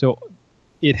 So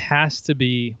it has to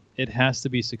be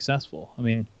successful. I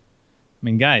mean,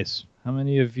 guys. How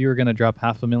many of you are going to drop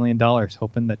 $500,000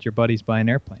 hoping that your buddies buy an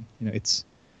airplane? It's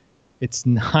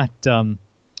not.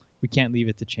 We can't leave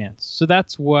it to chance. So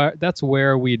that's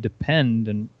where we depend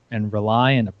and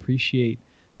rely and appreciate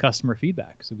customer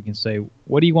feedback. So we can say,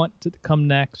 what do you want to come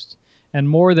next? And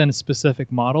more than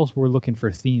specific models, we're looking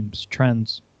for themes,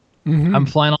 trends. Mm-hmm. I'm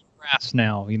flying on grass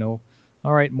now.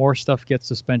 All right, more stuff gets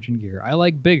suspension gear. I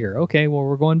like bigger. Okay, well,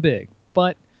 we're going big.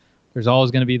 But there's always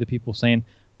going to be the people saying,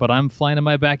 but I'm flying in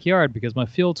my backyard because my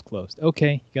field's closed.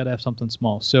 Okay, you got to have something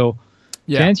small. So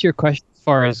to answer your question as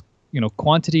far as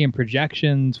quantity and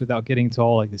projections without getting to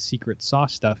all like the secret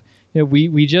sauce stuff.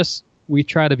 We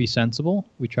try to be sensible,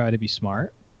 we try to be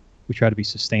smart, we try to be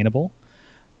sustainable,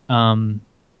 and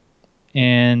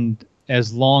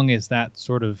as long as that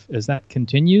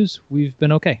continues, we've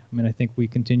been okay. I mean, I think we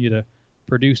continue to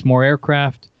produce more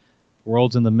aircraft. The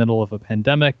world's in the middle of a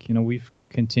pandemic. We've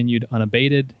continued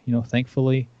unabated.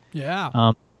 Thankfully.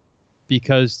 Yeah.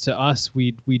 Because to us,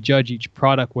 we judge each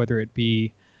product, whether it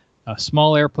be a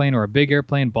small airplane or a big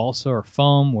airplane, balsa or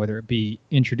foam, whether it be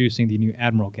introducing the new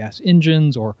Admiral gas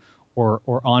engines or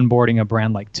onboarding a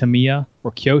brand like Tamiya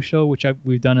or Kyosho, which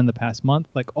we've done in the past month.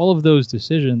 Like, all of those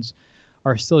decisions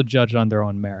are still judged on their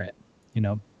own merit.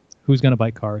 Who's going to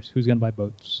buy cars, who's going to buy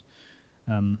boats,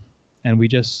 and we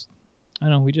just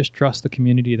trust the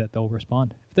community that they'll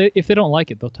respond. If they don't like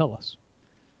it, they'll tell us,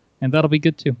 and that'll be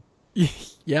good too.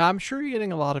 Yeah, I'm sure you're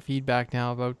getting a lot of feedback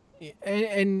now about,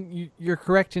 and you're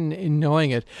correct in knowing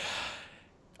it.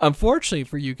 Unfortunately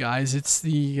for you guys, it's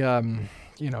the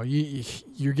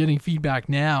you're getting feedback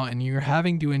now, and you're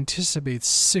having to anticipate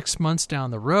 6 months down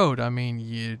the road. I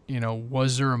mean,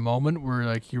 was there a moment where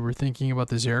like you were thinking about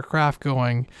this aircraft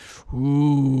going,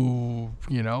 ooh,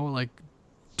 like,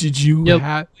 did you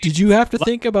have to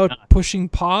think about pushing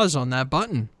pause on that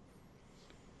button?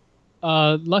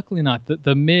 Luckily not. The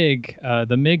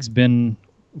MiG's been,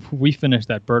 we finished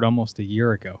that bird almost a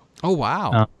year ago. Oh,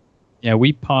 wow. Yeah,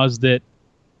 we paused it.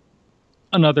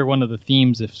 Another one of the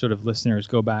themes, if sort of listeners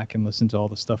go back and listen to all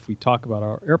the stuff we talk about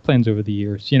our airplanes over the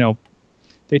years,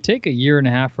 they take a year and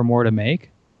a half or more to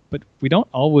make, but we don't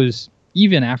always,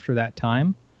 even after that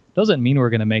time, doesn't mean we're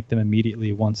going to make them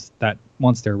immediately once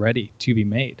they're ready to be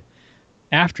made.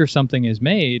 After something is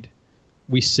made,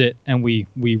 we sit and we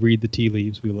read the tea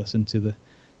leaves, we listen to the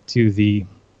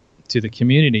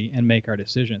community and make our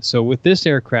decisions. So with this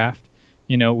aircraft,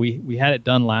 we had it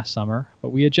done last summer, but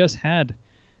we had just had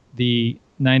the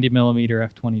 90 millimeter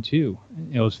F-22.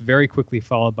 It was very quickly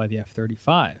followed by the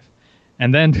F-35,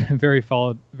 and then very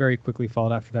quickly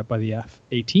followed after that by the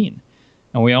F-18.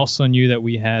 And we also knew that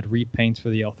we had repaints for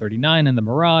the L-39 and the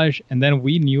Mirage, and then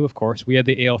we knew, of course, we had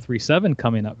the AL-37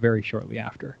 coming up very shortly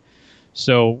after.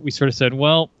 So we sort of said,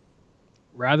 well,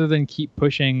 rather than keep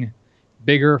pushing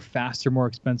bigger, faster, more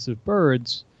expensive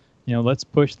birds, let's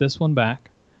push this one back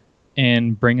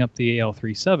and bring up the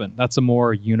AL-37. That's a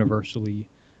more universally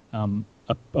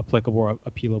applicable or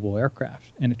appealable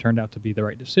aircraft. And it turned out to be the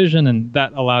right decision, and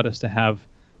that allowed us to have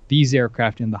these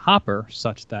aircraft in the hopper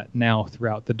such that now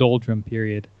throughout the doldrum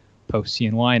period post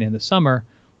CNY and in the summer,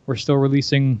 we're still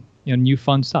releasing new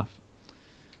fun stuff.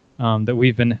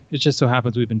 That it just so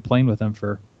happens we've been playing with them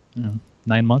for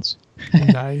 9 months.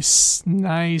 Nice.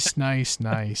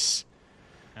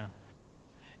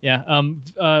 Yeah.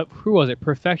 Who was it?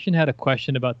 Perfection had a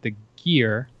question about the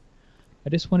gear. I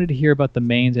just wanted to hear about the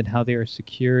mains and how they are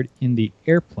secured in the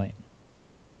airplane.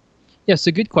 Yes,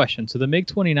 a good question. So the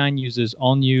MiG-29 uses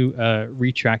all new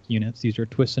retract units. These are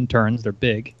twists and turns. They're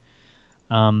big.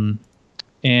 And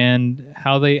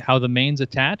how the mains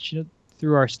attach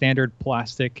through our standard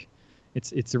plastic.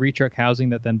 It's the retract housing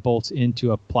that then bolts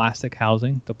into a plastic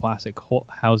housing. The plastic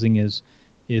housing is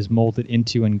molded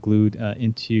into and glued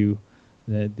into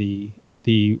the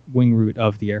wing root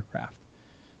of the aircraft.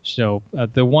 So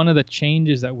one of the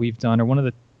changes that we've done, or one of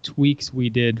the tweaks we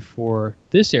did for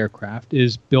this aircraft,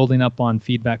 is building up on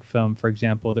feedback from, for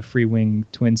example, the Freewing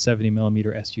twin 70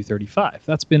 millimeter Su-35.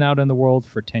 That's been out in the world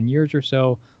for 10 years or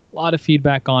so. A lot of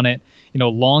feedback on it.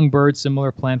 Long bird,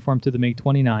 similar planform to the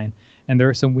MiG-29, and there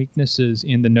are some weaknesses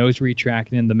in the nose retract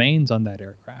and in the mains on that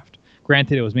aircraft.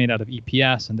 Granted, it was made out of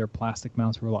EPS, and their plastic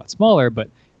mounts were a lot smaller, but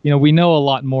we know a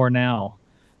lot more now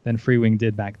than Freewing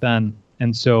did back then,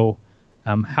 and so.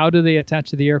 How do they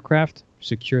attach to the aircraft?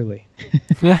 Securely.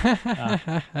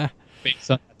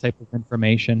 Based on that type of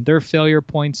information. There are failure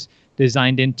points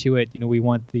designed into it. We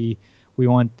want the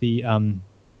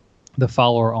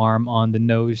follower arm on the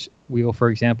nose wheel, for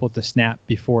example, to snap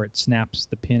before it snaps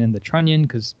the pin in the trunnion,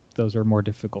 because those are more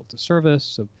difficult to service.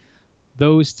 So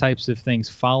those types of things,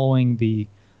 following the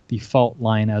fault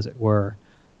line, as it were,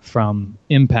 from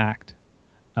impact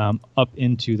up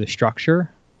into the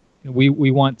structure. We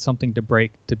want something to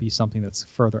break to be something that's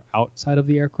further outside of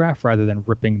the aircraft rather than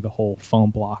ripping the whole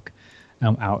foam block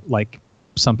out like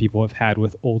some people have had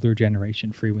with older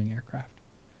generation Freewing aircraft.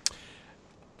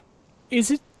 Is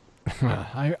it?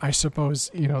 I suppose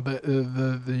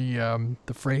the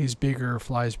phrase "bigger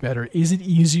flies better." Is it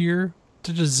easier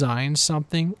to design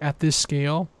something at this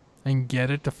scale and get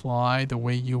it to fly the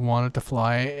way you want it to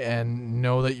fly, and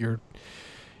know that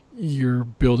you're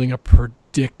building a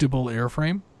predictable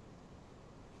airframe?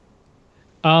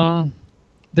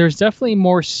 There's definitely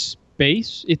more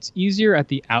space, it's easier at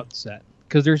the outset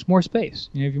because there's more space.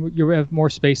 You have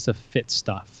more space to fit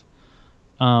stuff.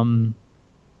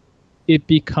 It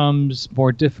becomes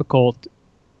more difficult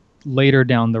later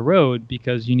down the road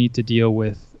because you need to deal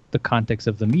with the context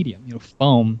of the medium.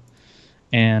 Foam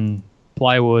and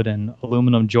plywood and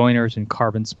aluminum joiners and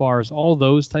carbon spars, all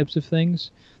those types of things,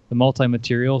 the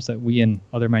multi-materials that we and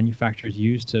other manufacturers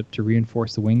use to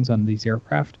reinforce the wings on these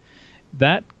aircraft,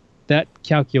 that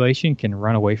calculation can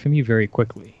run away from you very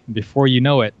quickly. Before you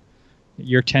know it,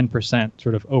 you're 10%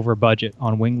 sort of over budget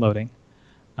on wing loading,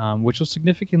 which will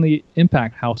significantly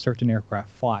impact how certain aircraft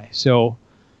fly. So,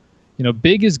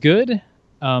 big is good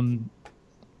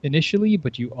initially,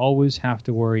 but you always have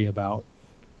to worry about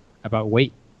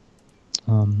weight.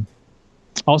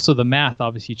 Also, the math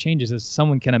obviously changes. As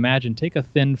someone can imagine, take a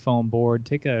thin foam board,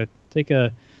 take a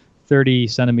 30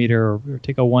 centimeter or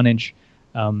take a 1 inch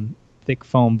thick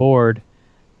foam board,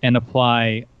 and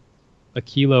apply a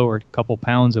kilo or a couple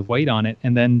pounds of weight on it,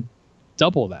 and then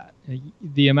double that.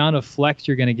 The amount of flex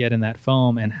you're going to get in that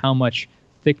foam and how much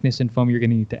thickness in foam you're going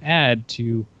to need to add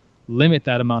to limit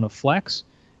that amount of flex,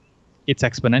 it's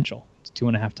exponential. It's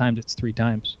 2.5 times, it's 3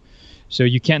 times. So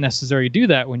you can't necessarily do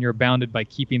that when you're bounded by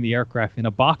keeping the aircraft in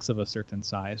a box of a certain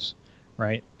size,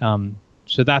 right?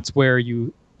 So that's where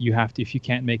you have to, if you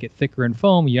can't make it thicker in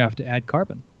foam, you have to add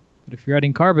carbon. But if you're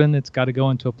adding carbon, it's got to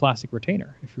go into a plastic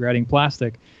retainer. If you're adding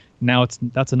plastic, now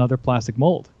that's another plastic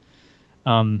mold.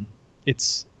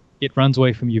 It runs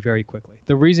away from you very quickly.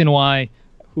 The reason why,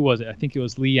 who was it? I think it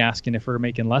was Lee asking if we're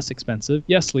making less expensive.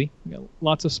 Yes, Lee, we got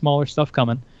lots of smaller stuff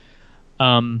coming.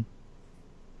 The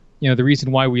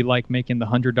reason why we like making the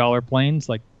 $100 planes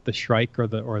like the Shrike or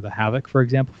the Havoc, for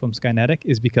example, from Skynetic,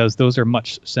 is because those are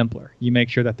much simpler. You make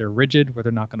sure that they're rigid, where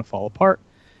they're not going to fall apart,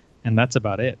 and that's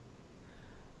about it.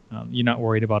 You're not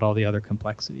worried about all the other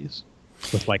complexities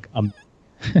with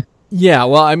Yeah,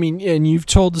 well, I mean, and you've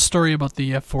told the story about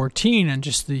the F-14 and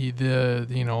just the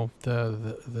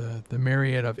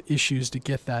myriad of issues to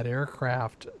get that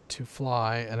aircraft to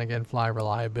fly, and again, fly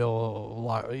reliable,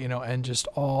 and just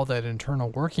all that internal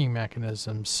working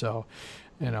mechanism. So,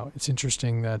 it's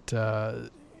interesting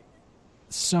that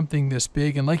something this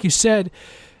big, and like you said,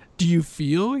 do you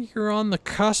feel you're on the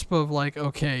cusp of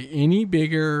okay, any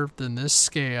bigger than this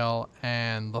scale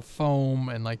and the foam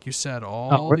and, like you said,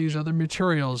 all these other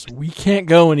materials, we can't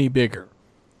go any bigger?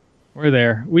 We're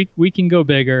there. We can go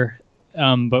bigger,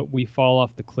 but we fall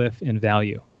off the cliff in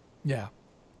value. Yeah.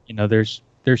 There's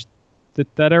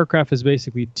that aircraft is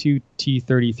basically 2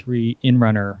 T-33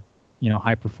 Inrunner,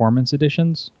 high performance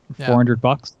editions for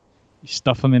 $400. You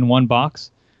stuff them in one box,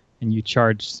 and you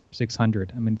charge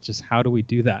 $600. I mean, just how do we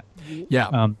do that?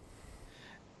 Yeah.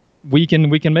 We can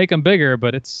make them bigger,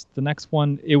 but it's the next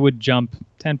one. It would jump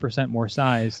 10% more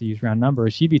size, to use round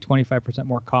numbers. She'd be 25%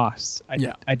 more costs.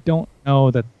 I don't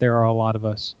know that there are a lot of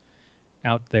us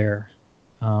out there,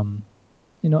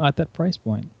 at that price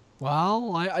point.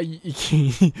 Well, I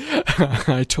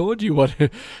told you what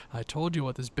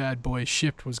this bad boy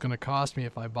shipped was going to cost me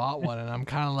if I bought one, and I'm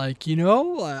kind of like,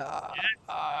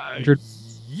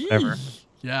 Whatever.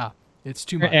 Yeah, it's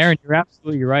too much. Aaron, you're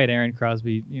absolutely right. Aaron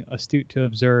Crosby, astute to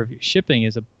observe. Shipping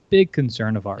is a big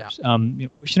concern of ours. Yeah.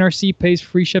 Ocean RC pays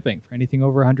free shipping for anything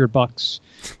over $100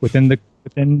 within the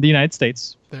United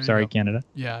States. Sorry, Canada.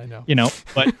 Yeah, I know.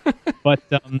 But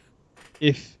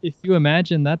if you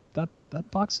imagine that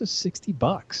box is $60,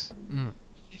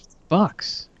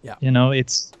 $50. Yeah.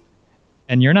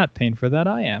 And you're not paying for that.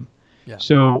 I am. Yeah.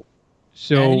 So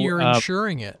and you're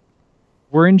insuring it.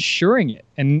 We're insuring it,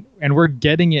 and we're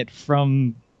getting it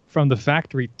from the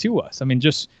factory to us. I mean,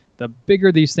 just the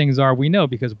bigger these things are, we know,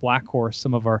 because Black Horse,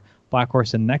 some of our Black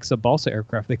Horse and Nexa balsa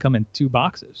aircraft, they come in 2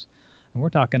 boxes, and we're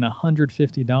talking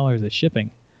 $150 of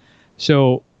shipping.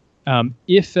 So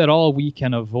if at all we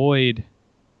can avoid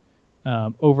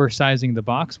oversizing the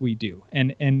box, we do.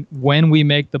 And when we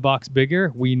make the box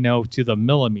bigger, we know to the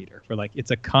millimeter.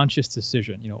 It's a conscious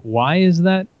decision. Why is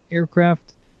that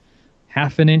aircraft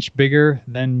half an inch bigger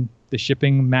than the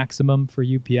shipping maximum for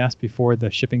UPS before the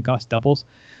shipping cost doubles?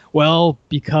 Well,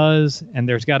 because, and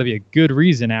there's got to be a good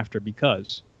reason after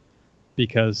because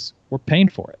we're paying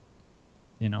for it,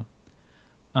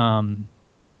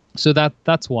 So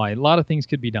that's why. A lot of things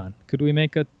could be done. Could we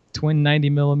make a twin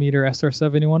 90 millimeter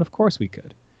SR-71? Of course we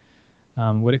could.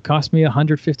 Would it cost me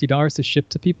 $150 to ship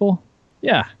to people?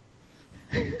 Yeah.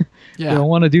 Yeah. Don't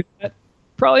want to do that?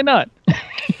 Probably not.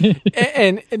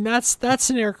 and that's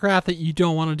an aircraft that you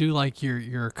don't want to do like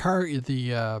your car,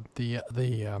 the not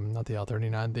the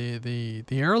L-39,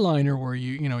 the airliner where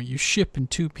you ship in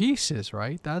 2 pieces,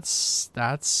 right?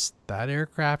 That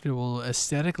aircraft will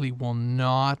aesthetically will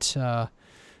not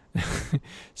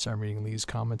So I'm reading Lee's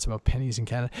comments about pennies in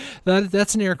Canada.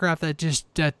 That's an aircraft that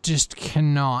just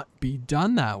cannot be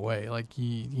done that way. Like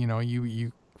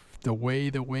you the way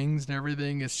the wings and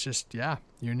everything, it's just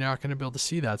you're not going to be able to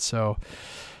see that. So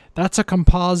that's a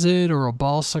composite or a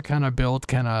balsa kind of build,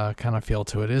 kind of feel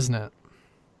to it, isn't it?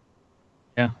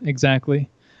 Yeah, exactly.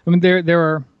 I mean,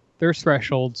 there's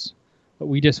thresholds, but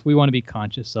we want to be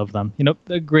conscious of them.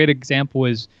 A great example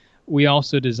is we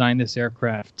also designed this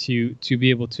aircraft to be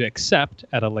able to accept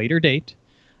at a later date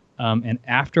an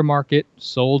aftermarket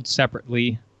sold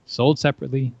separately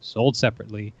 3D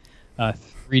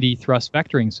thrust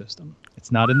vectoring system.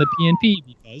 It's not in the P&P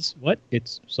because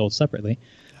it's sold separately.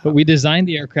 But we designed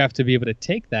the aircraft to be able to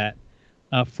take that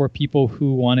for people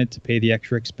who wanted to pay the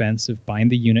extra expense of buying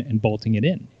the unit and bolting it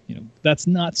in. That's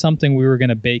not something we were going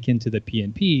to bake into the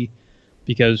P&P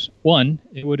because, one,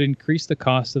 it would increase the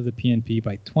cost of the P&P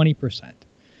by 20%,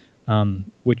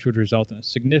 which would result in a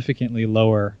significantly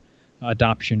lower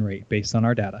adoption rate based on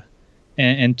our data.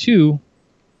 And two,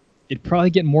 it'd probably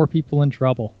get more people in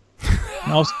trouble.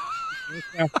 And also,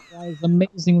 the aircraft flies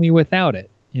amazingly without it.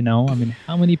 I mean,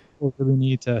 how many people really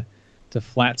need to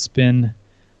flat spin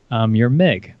your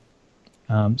MiG?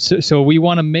 So we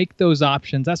want to make those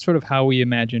options. That's sort of how we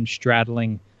imagine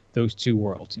straddling those two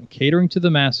worlds. Catering to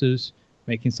the masses,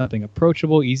 making something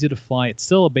approachable, easy to fly. It's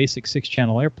still a basic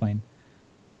 6-channel airplane,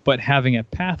 but having a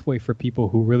pathway for people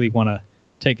who really want to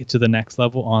take it to the next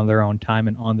level on their own time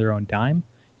and on their own dime.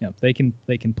 They can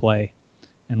play,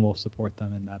 and we'll support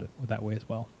them in that way as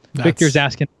well. Victor's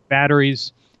asking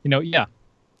batteries. A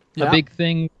big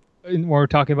thing when we're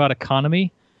talking about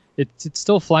economy. It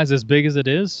still flies as big as it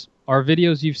is. Our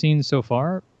videos you've seen so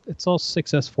far, it's all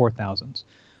 6S4000s.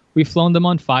 We've flown them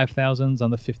on 5000s,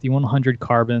 on the 5100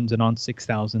 carbons, and on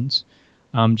 6000s,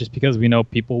 just because we know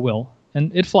people will.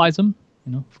 And it flies them.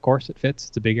 Of course it fits.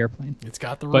 It's a big airplane. It's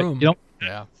got the room. But you don't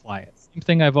fly it. Same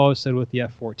thing I've always said with the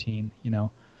F-14.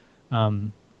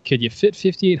 Could you fit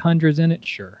 5800s in it?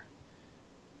 Sure.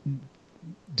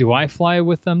 Do I fly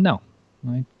with them? No.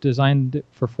 I designed it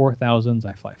for 4000s.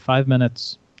 I fly 5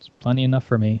 minutes. It's plenty enough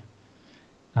for me.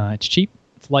 It's cheap.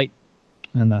 It's light.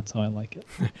 And that's how I like it.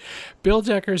 Bill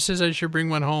Decker says I should bring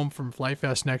one home from Flight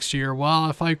Fest next year. Well,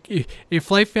 if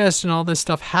Flight Fest and all this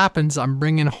stuff happens, I'm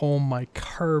bringing home my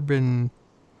carbon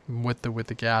with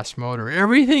the gas motor.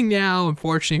 Everything now,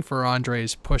 unfortunately for Andre,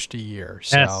 is pushed a year.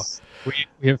 So yes,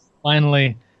 we have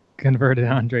finally converted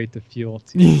Andre to fuel.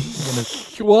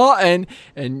 Well,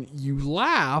 and you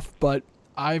laugh, but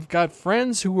I've got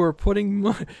friends who are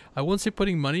I won't say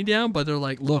putting money down, but they're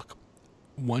like, look,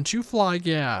 once you fly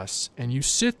gas and you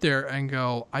sit there and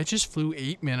go, I just flew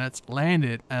 8 minutes,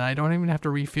 landed, and I don't even have to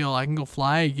refuel. I can go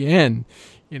fly again.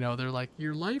 They're like,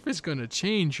 your life is going to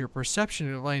change, your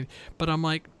perception of flying. But I'm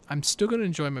like, I'm still going to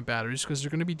enjoy my batteries because there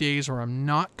are going to be days where I'm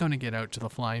not going to get out to the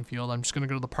flying field. I'm just going to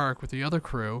go to the park with the other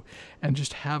crew and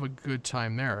just have a good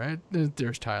time there.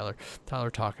 There's Tyler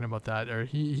talking about that, or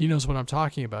he knows what I'm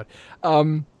talking about.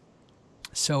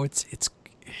 So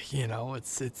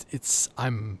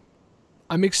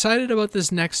I'm excited about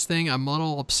this next thing. I'm a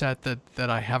little upset that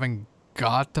I haven't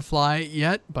got to fly it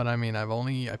yet, but I mean,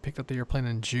 I picked up the airplane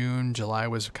in June. July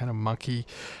was kind of mucky,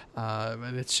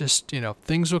 but it's just,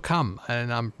 things will come,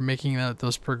 and I'm making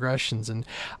those progressions, and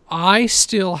I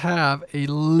still have a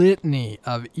litany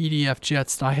of EDF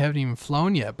jets that I haven't even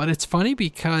flown yet. But it's funny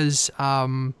because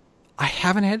I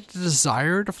haven't had the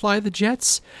desire to fly the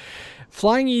jets.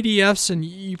 Flying EDFs, and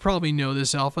you probably know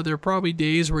this, Alpha, there are probably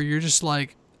days where you're just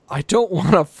like, I don't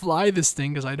want to fly this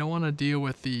thing because I don't want to deal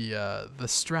with the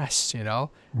stress,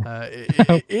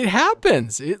 it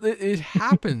happens. It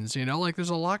happens, like there's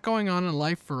a lot going on in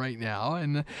life for right now.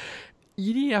 And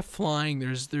EDF flying,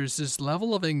 there's this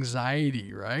level of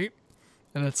anxiety, right?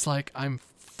 And it's like, I'm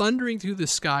thundering through the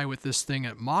sky with this thing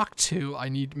at Mach 2. I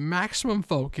need maximum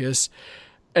focus.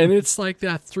 And it's like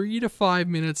that 3 to 5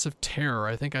 minutes of terror.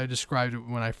 I think I described it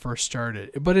when I first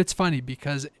started. But it's funny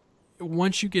because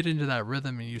once you get into that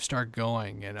rhythm and you start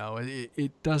going,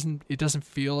 it doesn't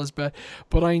feel as bad.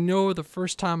 But I know the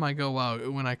first time I go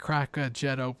out, when I crack a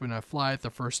jet open, I fly it the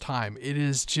first time, it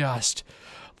is just,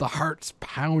 the heart's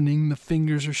pounding, the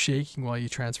fingers are shaking while you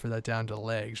transfer that down to the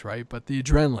legs, right? But the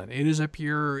adrenaline, it is a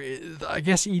pure, I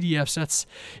guess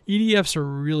EDFs are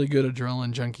really good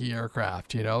adrenaline junkie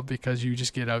aircraft, because you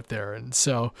just get out there. And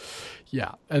so,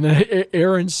 yeah. And then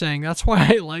Aaron's saying, that's why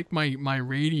I like my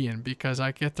Radian, because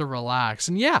I get to relax.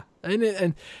 And yeah,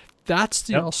 and That's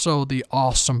Yep. also the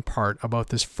awesome part about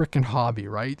this frickin' hobby,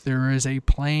 right? There is a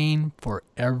plane for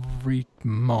every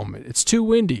moment. It's too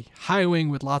windy, high wing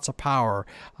with lots of power.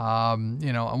 I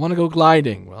want to go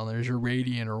gliding. Well, there's your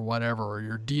Radiant or whatever, or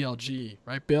your DLG,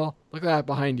 right, Bill? Look at that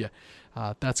behind you.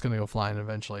 That's going to go flying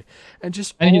eventually. And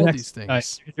just all these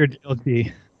things. Here's your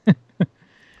DLT.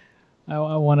 I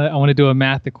want to do a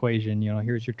math equation.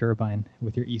 Here's your turbine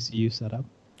with your ECU setup.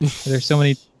 There's so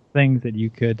many things that you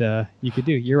could do.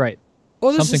 You're right.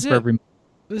 Well, Something for every.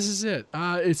 This is it.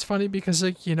 It's funny because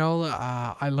I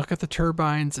look at the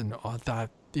turbines and all that,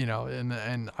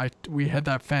 we had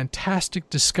that fantastic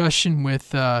discussion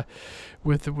with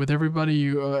everybody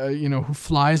who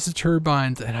flies the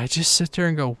turbines, and I just sit there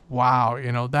and go,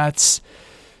 wow, that's.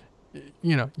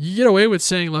 You get away with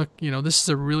saying, look, this is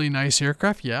a really nice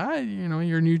aircraft. Yeah,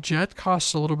 your new jet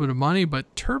costs a little bit of money,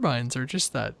 but turbines are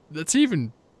just that's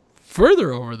even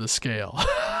further over the scale.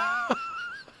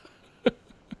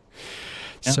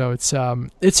 Yeah. So it's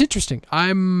interesting.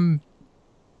 I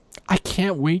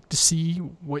can't wait to see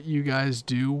what you guys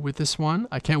do with this one.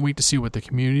 I can't wait to see what the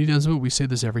community does with it. We say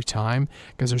this every time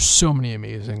because there's so many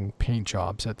amazing paint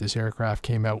jobs that this aircraft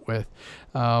came out with.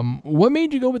 What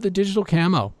made you go with the digital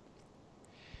camo?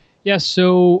 Yeah,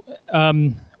 so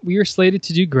we were slated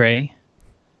to do gray.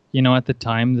 At the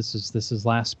time, this is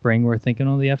last spring. We're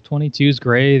thinking, the F-22 is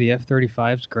gray, the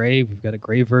F-35 is gray. We've got a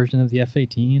gray version of the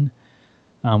F-18.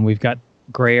 We've got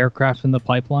gray aircraft in the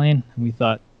pipeline, and we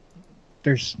thought,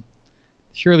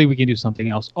 surely we can do something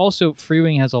else. Also,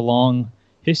 Freewing has a long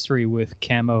history with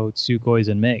camo Sukhois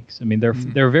and MiGs. I mean,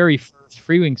 their very first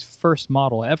Freewing's first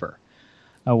model ever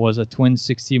was a twin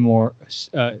 64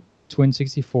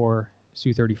 Su-34.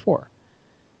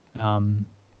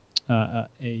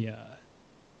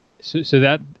 So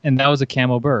that was a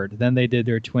camo bird. Then they did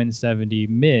their twin 70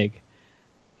 MiG,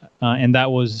 and that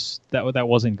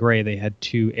wasn't gray. They had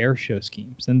two air show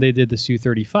schemes. Then they did the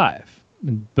Su-35.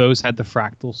 And those had the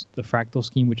fractal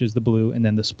scheme, which is the blue, and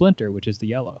then the splinter, which is the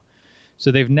yellow.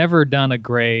 So they've never done a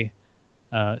gray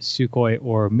Sukhoi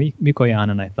or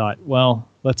Mikoyan, and I thought, well,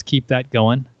 let's keep that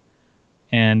going,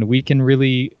 and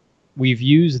we've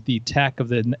used the tech of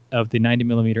the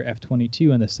 90mm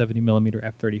F-22 and the 70mm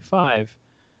F-35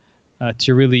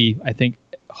 to really, I think,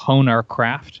 hone our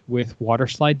craft with water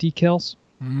slide decals.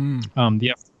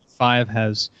 The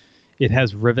F-35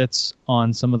 has rivets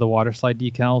on some of the water slide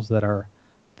decals that are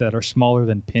smaller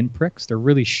than pin pricks. They're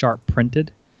really sharp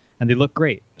printed, and they look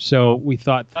great. So we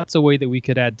thought that's a way that we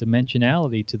could add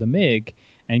dimensionality to the MiG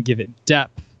and give it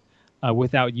depth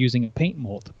without using a paint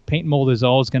mold. Paint mold is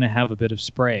always going to have a bit of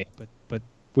spray, but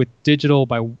with digital,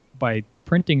 by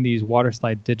printing these water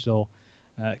slide digital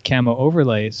camo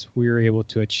overlays, we were able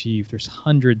to achieve. There's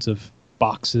hundreds of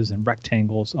boxes and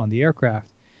rectangles on the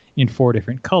aircraft in 4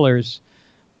 different colors,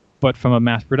 but from a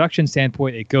mass production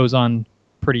standpoint, it goes on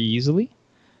pretty easily.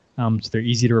 So they're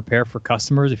easy to repair for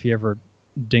customers if you ever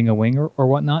ding a wing or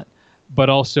whatnot. But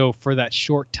also for that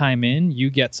short time in, you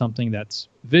get something that's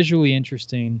visually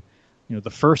interesting.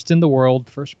 The first in the world,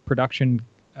 first production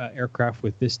aircraft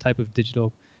with this type of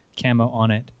digital camo on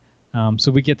it.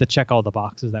 So we get to check all the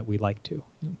boxes that we like to.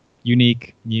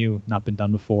 Unique, new, not been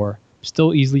done before,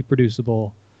 still easily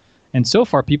producible. And so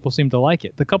far, people seem to like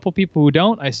it. The couple people who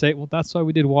don't, I say, well, that's why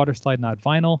we did water slide, not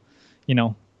vinyl.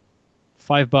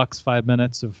 $5, 5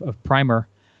 minutes of primer,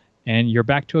 and you're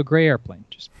back to a gray airplane.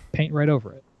 Just paint right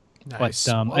over it. Nice.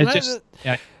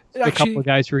 But a couple of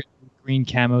guys who are green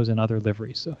camos and other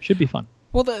liveries, so should be fun.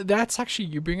 Well, that's actually,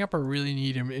 you bring up a really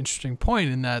neat and interesting point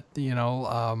in that,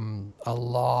 a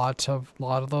lot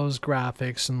of those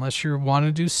graphics, unless you want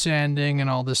to do sanding and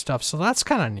all this stuff. So that's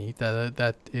kind of neat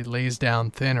that it lays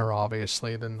down thinner,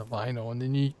 obviously, than the vinyl. And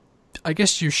then I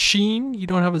guess your sheen, you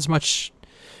don't have as much,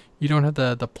 you don't have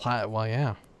the plat. Well,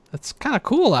 yeah, that's kind of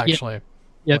cool, actually.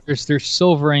 Yeah, there's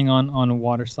silvering on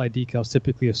water slide decals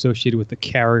typically associated with the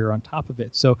carrier on top of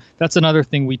it. So that's another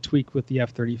thing we tweak with the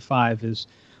F-35 is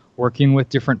working with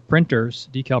different printers,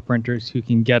 decal printers, who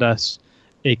can get us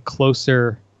a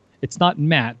closer, it's not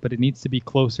matte, but it needs to be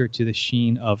closer to the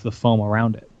sheen of the foam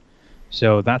around it.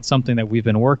 So that's something that we've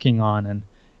been working on. And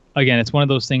again, it's one of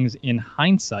those things in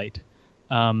hindsight,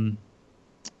 in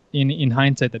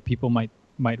hindsight that people might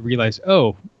realize,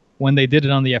 oh, when they did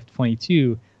it on the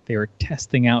F-22, they were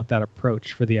testing out that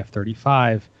approach for the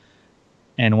F-35.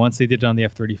 And once they did it on the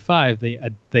F-35,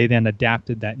 they then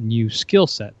adapted that new skill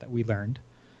set that we learned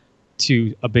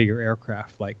to a bigger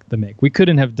aircraft like the MiG. We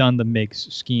couldn't have done the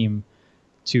MiG's scheme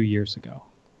 2 years ago.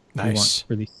 Nice. We weren't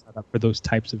really set up for those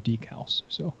types of decals.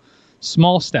 So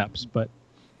small steps, but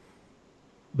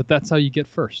that's how you get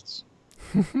firsts.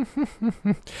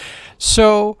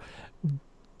 So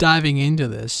diving into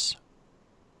this,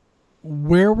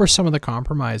 where were some of the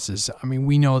compromises? I mean,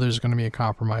 we know there's going to be a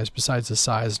compromise besides the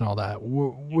size and all that.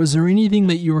 Was there anything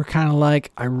that you were kind of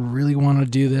like, I really want to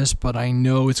do this, but I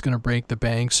know it's going to break the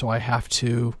bank, so I have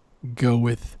to go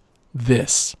with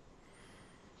this?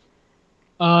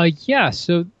 Yeah.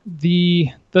 So the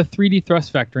 3D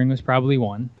thrust vectoring was probably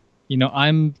one. You know,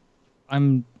 I'm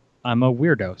a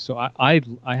weirdo, so I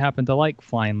happen to like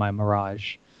flying my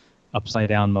Mirage upside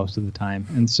down most of the time,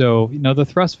 and so you know the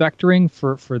thrust vectoring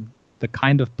for the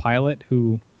kind of pilot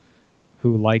who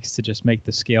likes to just make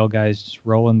the scale guys just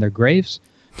roll in their graves.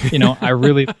 You know, I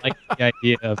really like the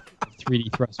idea of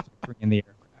 3D thrust vectoring in the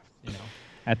aircraft. You know,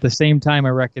 at the same time,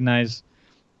 I recognize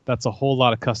that's a whole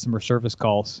lot of customer service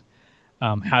calls.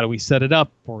 How do we set it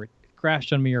up, or it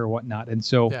crashed on me, or whatnot? And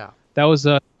so that was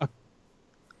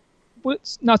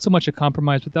not so much a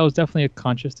compromise, but that was definitely a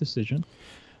conscious decision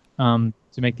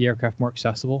to make the aircraft more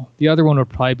accessible. The other one would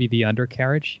probably be the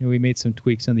undercarriage. You know, we made some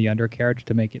tweaks in the undercarriage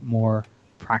to make it more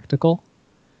practical.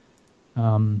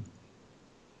 But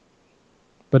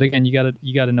again, you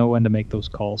gotta know when to make those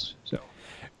calls. So,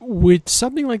 with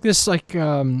something like this, like you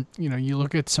know, you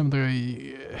look at some of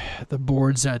the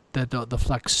boards that the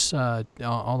Flex,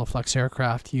 all the Flex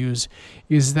aircraft use.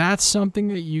 Is that something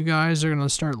that you guys are going to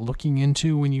start looking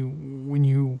into when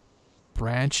you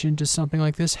branch into something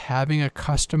like this? Having a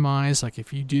customized, like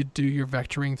if you did do your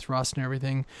vectoring, thrust, and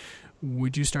everything,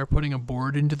 would you start putting a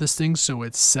board into this thing so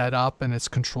it's set up and it's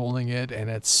controlling it and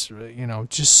it's, you know,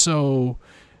 just so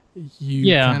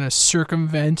you kind of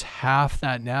circumvent half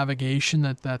that navigation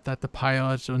that the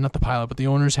pilot, or not the pilot, but the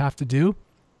owners have to do?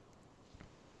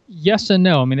 Yes and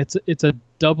no. I mean, it's a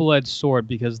double-edged sword,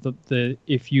 because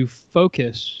if you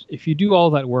do all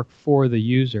that work for the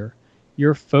user,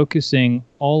 you're focusing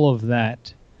all of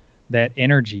that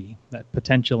energy, that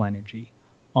potential energy,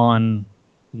 on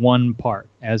one part,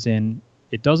 as in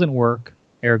it doesn't work,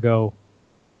 ergo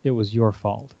it was your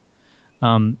fault.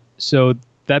 So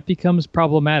that becomes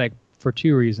problematic for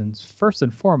two reasons. First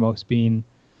and foremost being,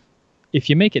 if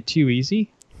you make it too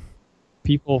easy,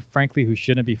 people, frankly, who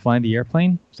shouldn't be flying the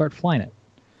airplane start flying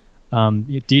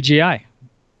it. DJI. I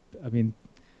mean,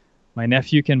 my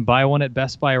nephew can buy one at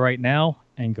Best Buy right now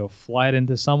and go fly it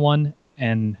into someone,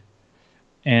 and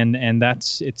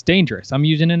it's dangerous. I'm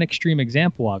using an extreme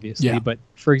example, obviously, but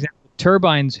for example,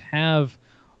 turbines have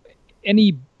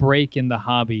any break in the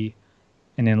hobby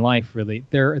and in life, really,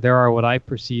 there are what I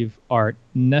perceive are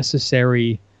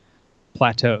necessary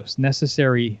plateaus,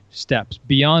 necessary steps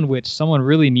beyond which someone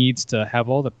really needs to have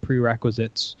all the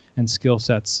prerequisites and skill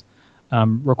sets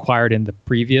required in the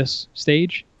previous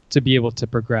stage to be able to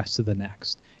progress to the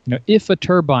next. You know, if a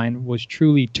turbine was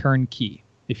truly turnkey,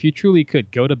 if you truly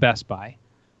could go to Best Buy,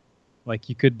 like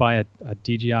you could buy a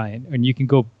DJI, and you can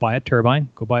go buy a turbine,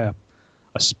 go buy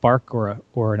a Spark or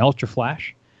an Ultra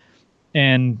Flash,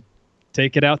 and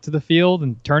take it out to the field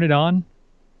and turn it on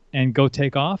and go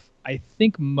take off, I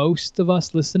think most of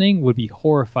us listening would be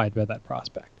horrified by that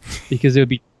prospect, because it would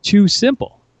be too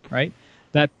simple, right?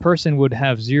 That person would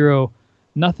have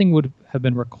nothing would have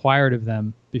been required of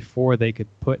them before they could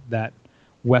put that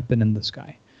weapon in the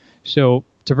sky. So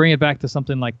to bring it back to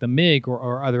something like the MiG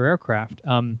or other aircraft,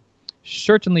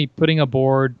 certainly putting a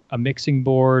mixing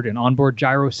board, an onboard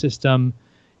gyro system,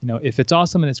 you know, if it's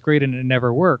awesome and it's great and it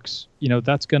never works, you know,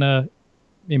 that's gonna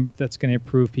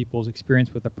improve people's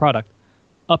experience with the product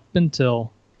up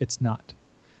until it's not.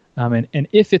 And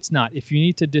if it's not, if you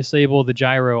need to disable the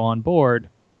gyro on board,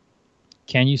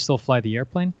 can you still fly the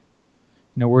airplane?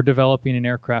 You know, we're developing an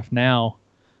aircraft now.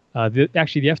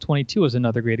 Actually, the F-22 is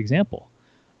another great example.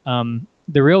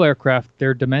 The real aircraft,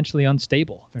 they're dimensionally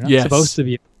unstable. They're not supposed to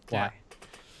be able to fly.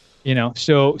 You know,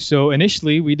 so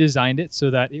initially we designed it so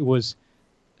that it was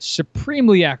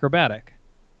supremely acrobatic,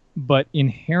 but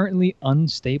inherently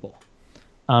unstable.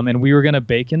 And we were going to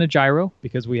bake in a gyro,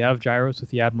 because we have gyros with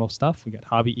the Admiral stuff. We got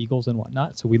Hobby Eagles and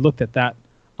whatnot. So we looked at that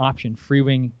option.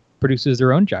 Freewing produces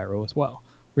their own gyro as well.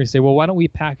 We're going to say, well, why don't we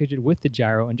package it with the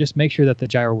gyro and just make sure that the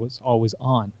gyro was always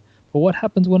on? But what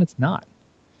happens when it's not?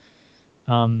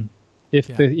 If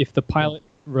the pilot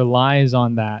relies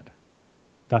on that,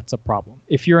 that's a problem.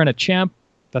 If you're in a Champ,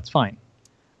 that's fine.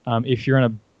 If you're in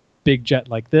a big jet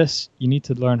like this, you need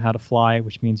to learn how to fly,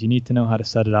 which means you need to know how to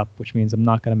set it up, which means I'm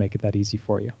not going to make it that easy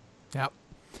for you. Yep.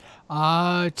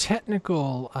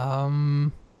 Technical.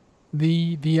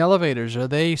 The elevators, are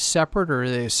they separate or are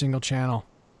they a single channel?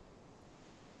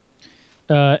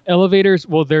 Elevators,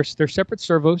 well, they're separate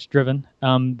servos driven.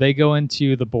 They go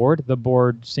into the board. The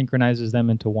board synchronizes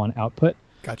them into one output.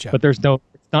 Gotcha. But there's no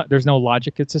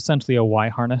logic. It's essentially a Y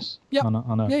harness on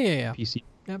a PC.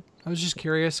 Yep. I was just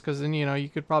curious because then, you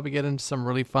could probably get into some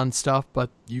really fun stuff, but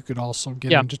you could also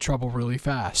get into trouble really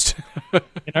fast. In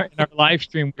our live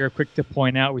stream, we were quick to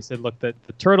point out, we said, look, the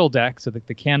turtle deck, so the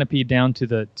canopy down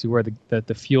to where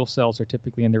the fuel cells are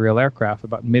typically in the real aircraft,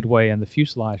 about midway in the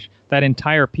fuselage, that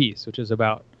entire piece, which is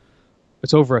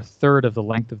it's over a third of the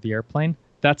length of the airplane,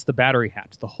 that's the battery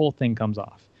hatch. The whole thing comes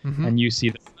off. Mm-hmm. And you see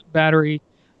the front battery,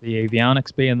 the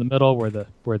avionics bay in the middle where the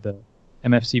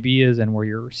MFCB is and where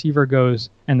your receiver goes,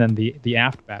 and then the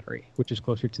aft battery, which is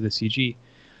closer to the CG.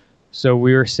 So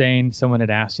we were saying, someone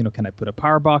had asked, can I put a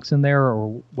power box in there,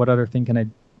 or what other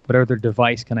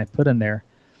device can I put in there?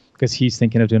 Because he's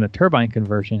thinking of doing a turbine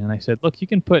conversion. And I said, look, you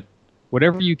can put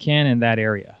whatever you can in that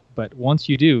area, but once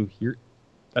you do,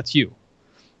 that's you.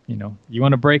 You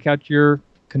want to break out your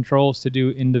controls to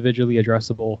do individually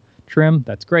addressable trim,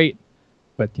 that's great,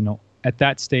 but at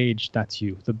that stage, that's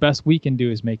you. The best we can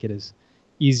do is make it as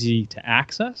easy to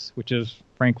access, which is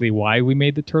frankly why we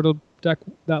made the turtle deck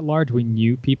that large. We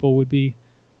knew people would be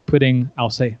putting, I'll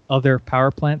say, other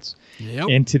power plants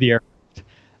into the aircraft.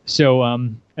 So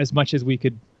as much as we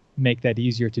could make that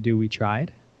easier to do, we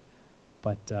tried.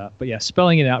 But yeah,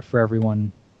 spelling it out for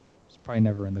everyone is probably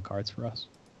never in the cards for us.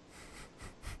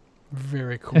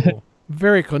 Very cool.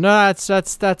 Very cool. No,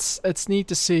 it's neat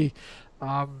to see.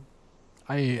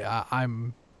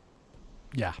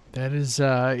 Yeah, that is.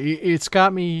 It's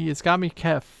got me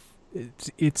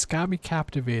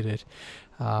captivated.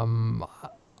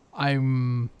 I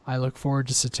look forward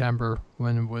to September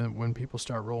when people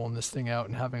start rolling this thing out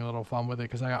and having a little fun with it,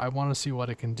 because I want to see what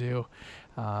it can do.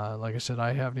 Like I said,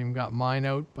 I haven't even got mine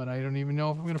out, but I don't even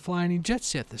know if I'm going to fly any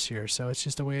jets yet this year. So it's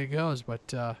just the way it goes.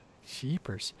 But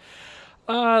sheepers.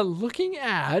 Looking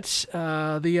at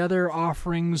the other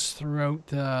offerings throughout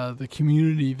the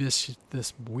community this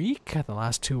week, the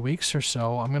last 2 weeks or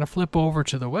so, I'm going to flip over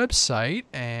to the website,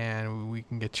 and we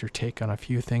can get your take on a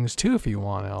few things too if you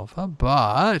want, Alpha.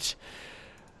 But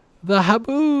the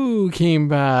Habu came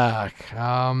back.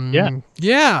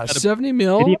 Yeah, 70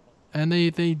 mil. And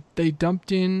they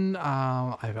dumped in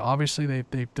obviously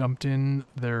they dumped in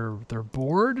their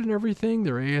board and everything,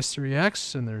 their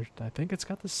AS3X, and I think it's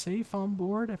got the safe on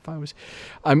board.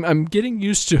 I'm getting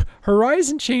used to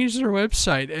Horizon changed their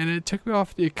website, and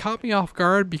it caught me off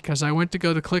guard because I went to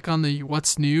go to click on the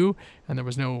what's new, and there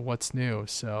was no what's new.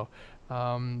 So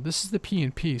this is the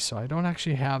P&P, so I don't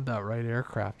actually have that right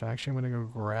aircraft. Actually, I'm going to go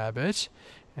grab it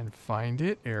and find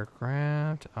it.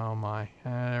 Aircraft. Oh my,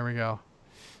 there we go.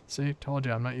 See, told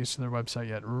you I'm not used to their website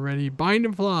yet. Ready, bind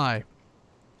and fly.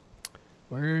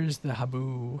 Where's the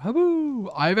Habu? Habu!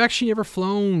 I've actually never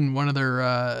flown one of their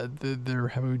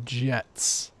Habu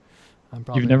jets.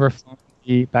 You've never flown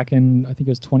back in, I think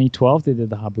it was 2012, they did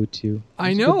the Habu 2.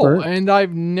 I know, and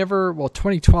I've never,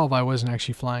 2012 I wasn't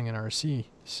actually flying an RC.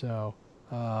 So,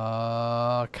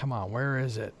 come on, where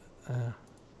is it?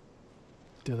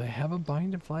 Do they have a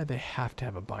bind and fly? They have to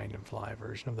have a bind and fly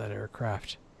version of that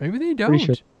aircraft. Maybe they don't.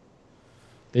 Sure.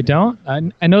 They don't?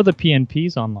 I know the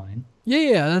PNP's online.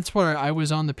 Yeah, that's where I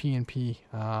was on the PNP.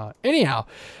 Anyhow,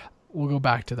 we'll go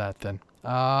back to that then.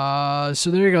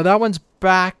 So there you go. That one's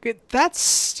back.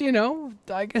 That's,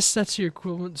 I guess that's your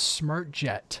equivalent smart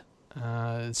jet.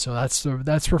 So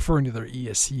that's referring to their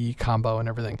ESC combo and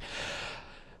everything.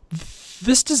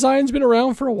 This design's been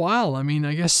around for a while. I mean,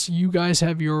 I guess you guys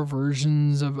have your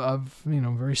versions of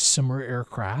very similar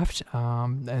aircraft,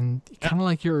 and kind of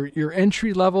like your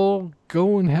entry level,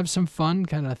 go and have some fun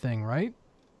kind of thing, right?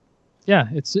 Yeah,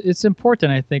 it's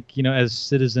important. I think as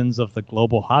citizens of the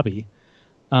global hobby,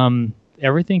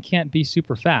 everything can't be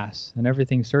super fast, and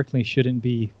everything certainly shouldn't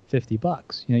be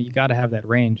 $50. You got to have that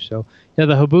range. So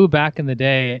the Habu back in the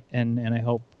day, and I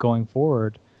hope going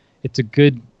forward, it's a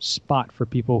good spot for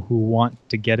people who want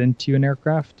to get into an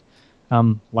aircraft,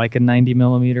 like a 90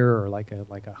 millimeter or like a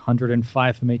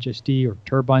 105 MHSD or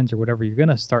turbines or whatever. You're going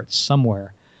to start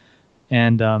somewhere,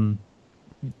 and $220,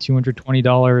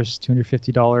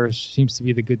 $250 seems to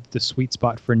be the sweet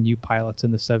spot for new pilots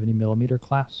in the 70 millimeter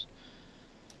class.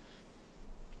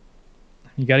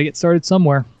 You got to get started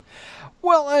somewhere.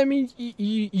 Well, I mean,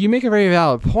 you make a very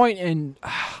valid point, and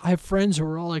I have friends who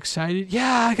are all excited.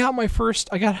 Yeah, I got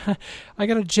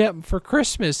a jet for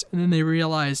Christmas, and then they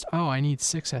realized, I need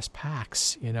 6S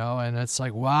packs, and it's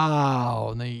like, wow.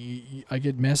 And I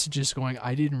get messages going,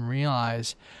 I didn't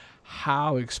realize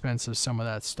how expensive some of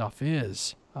that stuff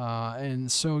is,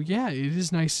 and so yeah, it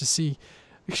is nice to see.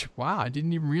 Wow, I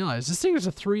didn't even realize this thing is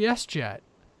a 3S jet.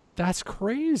 That's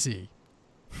crazy.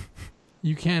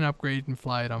 You can upgrade and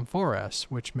fly it on 4S,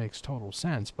 which makes total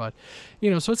sense. But,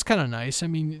 so it's kind of nice. I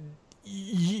mean,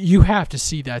 you have to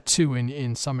see that too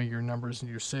in some of your numbers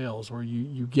and your sales, where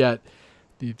you get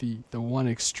the one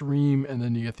extreme, and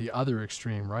then you get the other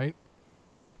extreme, right?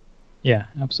 Yeah,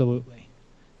 absolutely.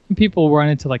 And people run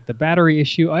into like the battery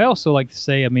issue. I also like to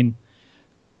say, I mean,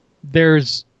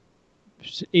 there's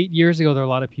 8 years ago, there were a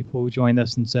lot of people who joined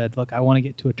us and said, look, I want to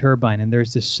get to a turbine. And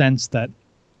there's this sense that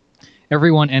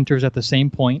everyone enters at the same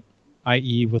point,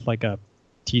 i.e. with like a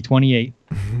T28,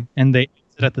 and they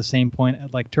exit at the same point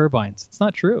at like turbines. It's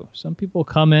not true. Some people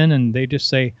come in and they just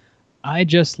say, I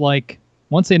just like,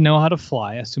 once they know how to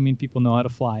fly, assuming people know how to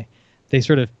fly, they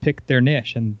sort of pick their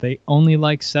niche, and they only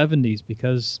like 70s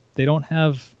because they don't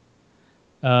have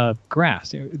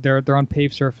grass. They're on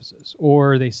paved surfaces.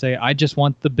 Or they say, I just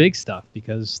want the big stuff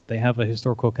because they have a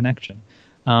historical connection.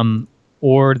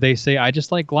 Or they say, I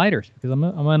just like gliders because I'm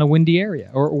in a windy area,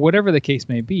 or whatever the case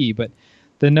may be. But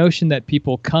the notion that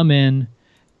people come in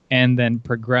and then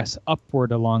progress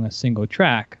upward along a single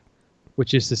track,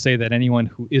 which is to say that anyone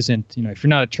who isn't, if you're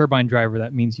not a turbine driver,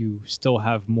 that means you still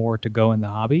have more to go in the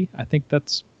hobby. I think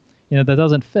that's, that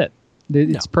doesn't fit.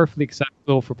 It's perfectly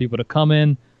acceptable for people to come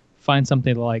in, find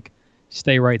something to like,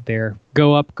 stay right there,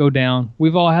 go up, go down.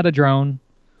 We've all had a drone.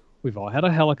 We've all had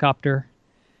a helicopter,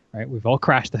 right? We've all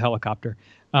crashed the helicopter.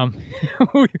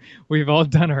 We've all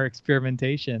done our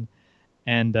experimentation,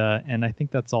 and I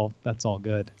think that's all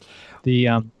good.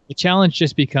 The challenge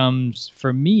just becomes,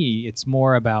 for me, it's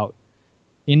more about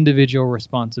individual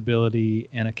responsibility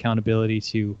and accountability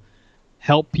to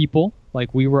help people,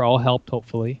 like we were all helped,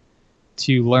 hopefully,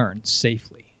 to learn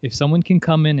safely. If someone can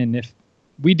come in, and if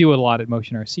we do a lot at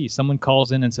Motion RC, someone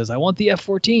calls in and says, I want the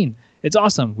F-14. It's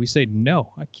awesome. We say,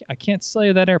 no, I can't sell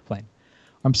you that airplane.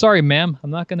 I'm sorry, ma'am.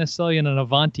 I'm not going to sell you an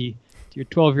Avanti to your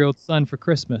 12-year-old son for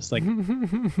Christmas. Like,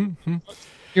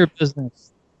 your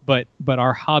business. But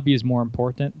our hobby is more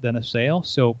important than a sale.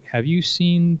 So have you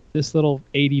seen this little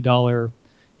 $80,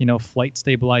 flight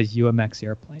stabilized UMX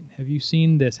airplane? Have you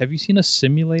seen this? Have you seen a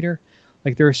simulator?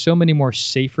 Like, there are so many more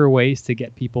safer ways to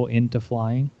get people into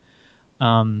flying,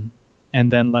 and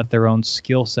then let their own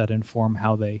skill set inform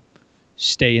how they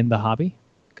stay in the hobby.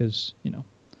 Because,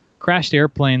 crashed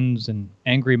airplanes and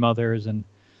angry mothers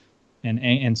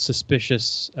and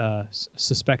suspicious,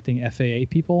 suspecting FAA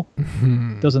people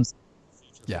doesn't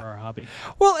for our hobby.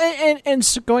 Well, and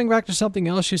so going back to something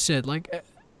else you said, like,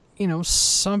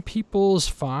 some people's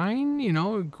fine,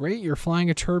 great, you're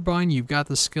flying a turbine, you've got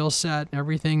the skill set and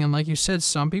everything. And like you said,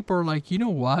 some people are like, you know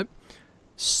what?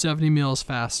 70 mil is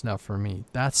fast enough for me.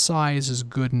 That size is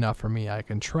good enough for me. I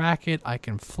can track it. I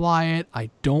can fly it. I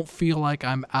don't feel like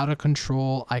I'm out of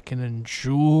control. I can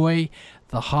enjoy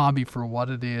the hobby for what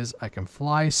it is. I can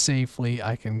fly safely.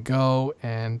 I can go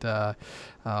and,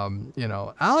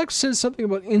 Alex says something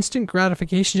about instant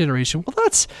gratification generation. Well,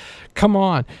 come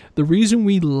on. The reason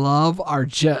we love our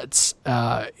jets,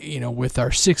 with our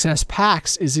 6S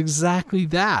packs is exactly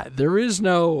that. There is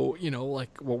no, like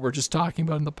what we're just talking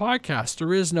about in the podcast.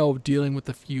 There is no dealing with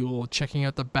the fuel, checking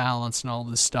out the balance and all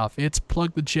this stuff. It's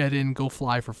plug the jet in, go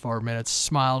fly for 4 minutes,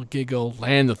 smile, giggle,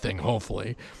 land the thing,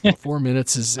 hopefully. 4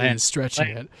 minutes is stretching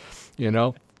it,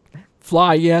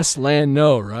 Fly, yes, land,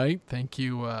 no, right? Thank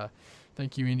you,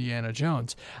 Indiana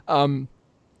Jones.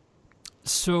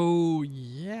 So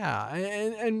yeah,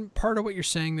 and part of what you're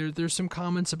saying there's some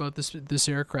comments about this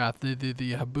aircraft,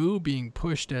 the Habu being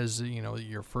pushed as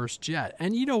your first jet,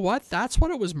 and you know what? That's what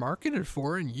it was marketed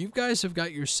for, and you guys have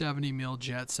got your 70 mil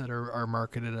jets that are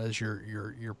marketed as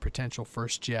your potential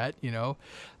first jet,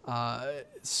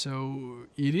 so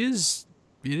it is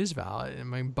valid. I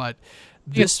mean, but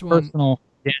this one, personal,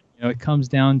 it comes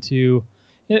down to.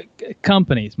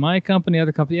 Companies, my company,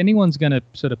 other company, anyone's going to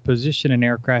sort of position an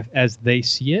aircraft as they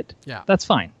see it. Yeah, that's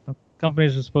fine.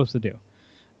 Companies are supposed to do.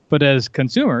 But as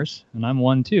consumers, and I'm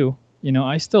one too,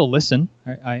 I still listen.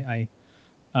 I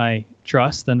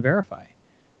trust and verify.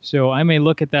 So I may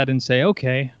look at that and say,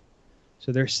 okay,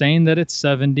 so they're saying that it's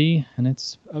 70 and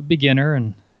it's a beginner,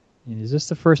 and is this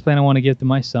the first plane I want to give to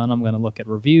my son? I'm going to look at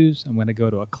reviews. I'm going to go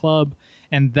to a club,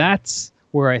 and that's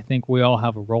where I think we all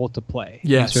have a role to play.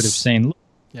 Yes, sort of saying, look,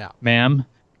 yeah, ma'am,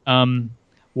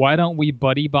 why don't we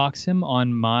buddy box him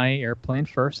on my airplane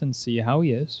first and see how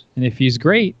he is? And if he's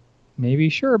great, maybe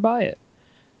sure, buy it.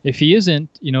 If he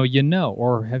isn't,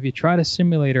 or have you tried a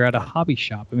simulator at a hobby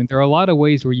shop? I mean, there are a lot of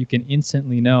ways where you can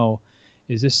instantly know,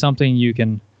 is this something you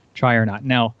can try or not?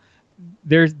 Now,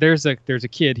 there's a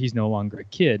kid, he's no longer a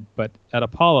kid, but at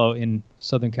Apollo in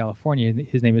Southern California,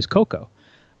 his name is Coco.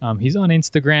 He's on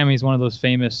Instagram, he's one of those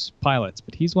famous pilots,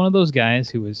 but he's one of those guys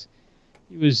who was,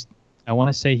 I want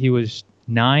to say he was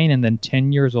 9 and then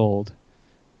 10 years old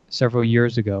several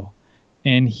years ago.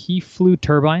 And he flew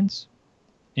turbines,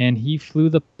 and he flew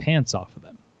the pants off of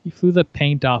them. He flew the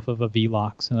paint off of a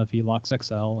Velox and a Velox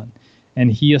XL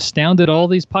And he astounded all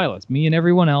these pilots, me and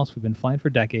everyone else. We've been flying for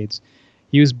decades.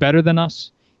 He was better than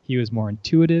us. He was more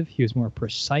intuitive. He was more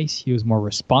precise. He was more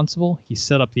responsible. He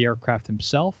set up the aircraft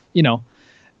himself.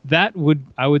 That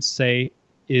I would say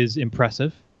is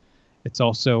impressive. It's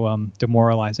also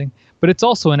demoralizing, but it's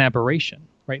also an aberration,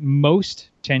 right? Most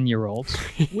 10-year-olds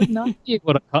would not be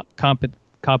able to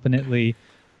competently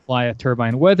fly a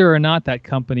turbine, whether or not that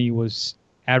company was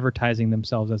advertising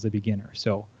themselves as a beginner.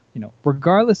 So,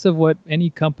 regardless of what any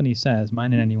company says,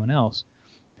 mine and anyone else,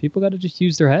 people got to just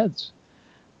use their heads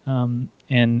and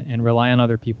rely on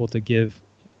other people to give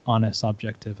honest,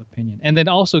 objective opinion. And then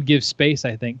also give space,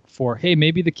 I think, for, hey,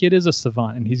 maybe the kid is a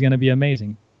savant and he's going to be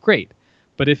amazing. Great.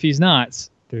 But if he's not,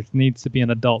 there needs to be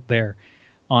an adult there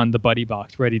on the buddy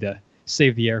box ready to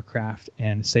save the aircraft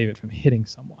and save it from hitting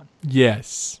someone.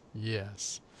 Yes.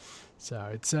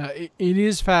 So it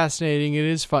is fascinating. It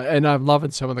is fun, and I'm loving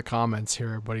some of the comments here.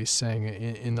 Everybody's saying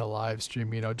in the live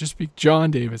stream, John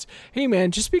Davis. Hey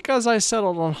man, just because I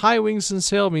settled on high wings and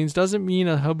sail means doesn't mean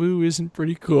a Habu isn't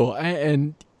pretty cool.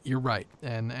 And you're right.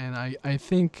 And I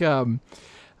think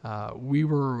we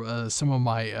were some of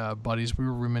my buddies. We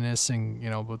were reminiscing,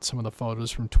 about some of the photos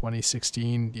from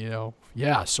 2016.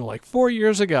 So like 4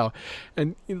 years ago,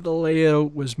 and the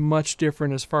layout was much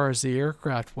different as far as the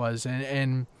aircraft was,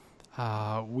 and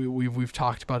we've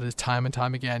talked about it time and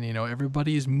time again.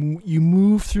 Everybody's you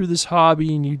move through this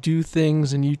hobby and you do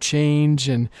things and you change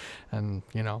and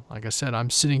like I said, I'm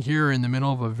sitting here in the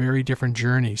middle of a very different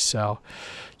journey. So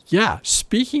yeah,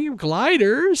 speaking of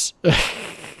gliders,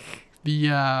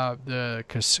 the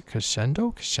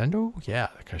Crescendo, yeah,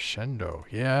 the Crescendo,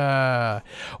 yeah,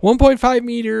 1.5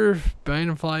 meter bind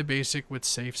and fly basic with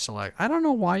safe select. I don't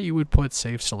know why you would put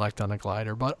safe select on a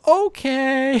glider, but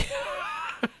okay.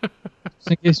 Just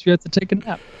in case you have to take a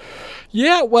nap.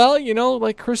 Yeah, well,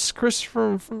 like Chris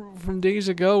from days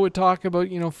ago would talk about,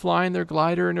 flying their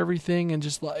glider and everything, and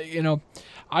just like,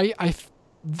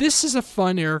 this is a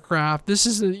fun aircraft. This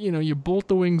is you bolt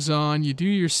the wings on, you do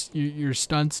your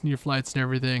stunts and your flights and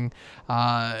everything.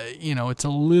 It's a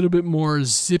little bit more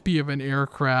zippy of an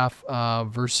aircraft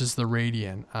versus the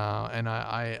Radiant. And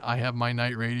I have my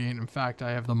Night Radiant. In fact, I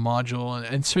have the module,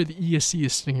 and so the ESC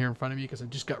is sitting here in front of me because I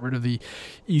just got rid of the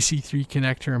EC3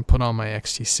 connector and put on my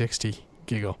XT60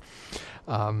 Giggle.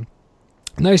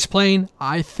 Nice plane.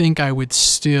 I think I would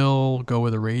still go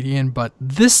with a Radiant, but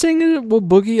this thing will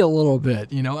boogie a little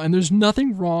bit, and there's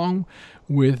nothing wrong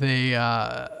with a,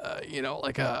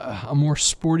 like a more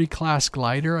sporty class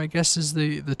glider, I guess is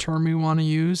the term we want to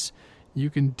use. You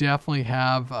can definitely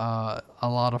have a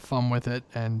lot of fun with it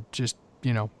and just,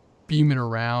 beam it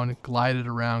around, glide it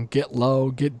around, get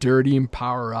low, get dirty and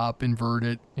power up, invert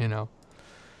it,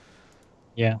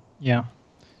 Yeah.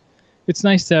 It's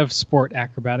nice to have sport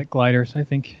acrobatic gliders, I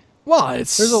think. Well,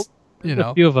 there's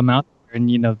a few of them out there, and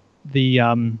the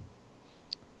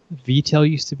VTEL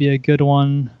used to be a good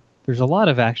one. There's a lot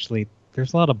of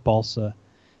balsa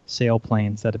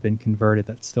sailplanes that have been converted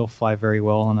that still fly very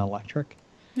well on electric.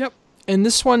 Yep. And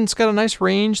this one's got a nice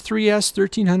range, 3S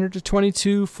 1300 to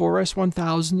 22, 4S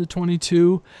 1000 to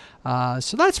 22.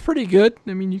 So that's pretty good.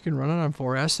 I mean, you can run it on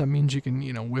 4S. That means you can,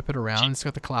 whip it around. It's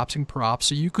got the collapsing prop,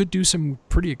 so you could do some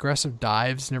pretty aggressive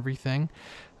dives and everything.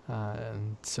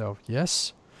 And so,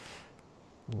 yes,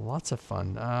 lots of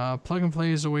fun. Plug and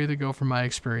play is the way to go from my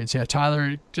experience. Yeah,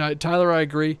 Tyler, I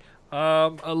agree.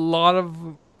 A lot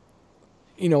of,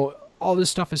 all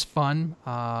this stuff is fun.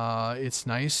 It's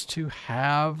nice to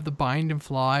have the bind and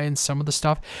fly and some of the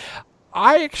stuff.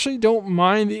 I actually don't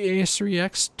mind the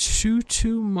AS3X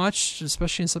too much,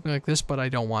 especially in something like this, but I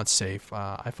don't want safe.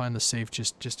 I find the safe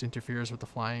just interferes with the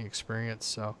flying experience.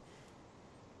 So.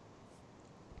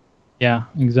 Yeah,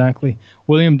 exactly.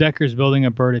 William Decker's building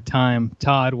a bird at a time.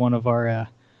 Todd, one of our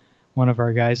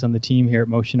guys on the team here at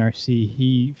Motion RC,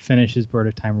 he finished his bird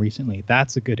at a time recently.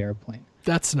 That's a good airplane.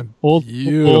 That's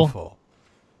beautiful.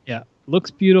 Yeah,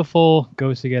 looks beautiful,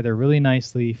 goes together really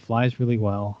nicely, flies really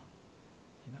well.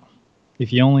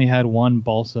 If you only had one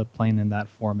balsa plane in that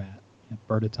format,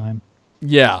 bird at a time.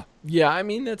 Yeah. I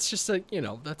mean, that's just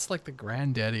that's like the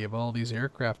granddaddy of all these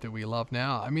aircraft that we love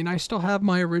now. I mean, I still have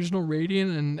my original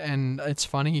Radiant, and it's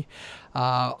funny.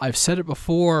 I've said it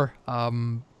before.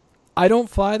 I don't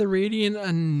fly the Radiant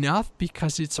enough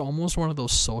because it's almost one of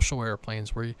those social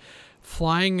airplanes where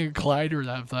flying a glider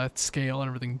of that scale and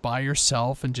everything by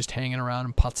yourself and just hanging around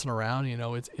and putzing around,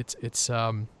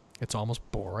 it's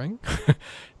almost boring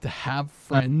to have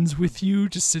friends with you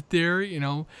to sit there,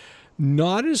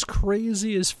 not as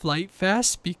crazy as Flight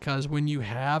Fest, because when you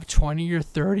have 20 or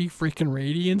 30 freaking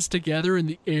Radiants together in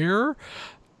the air,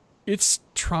 it's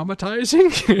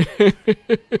traumatizing.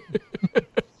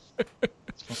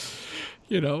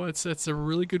 It's a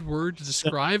really good word to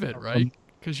describe it, right?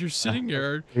 Because you're sitting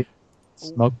there.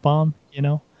 Smoke bomb,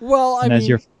 Well, I and as mean,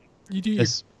 you're you do.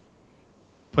 just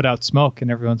put out smoke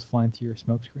and everyone's flying through your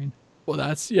smoke screen. Well,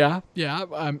 that's yeah.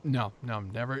 No,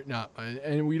 never, no.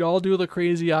 And we'd all do the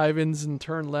crazy Ivans and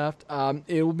turn left.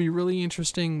 It will be really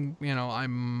interesting.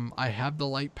 I have the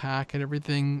light pack and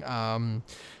everything.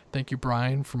 Thank you,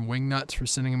 Brian from Wingnuts, for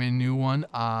sending me a new one.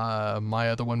 My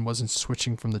other one wasn't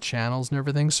switching from the channels and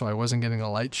everything, so I wasn't getting a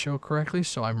light show correctly.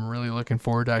 So I'm really looking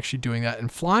forward to actually doing that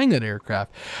and flying that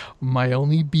aircraft. My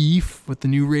only beef with the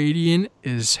new Radian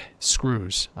is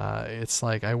screws. It's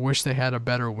like I wish they had a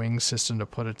better wing system to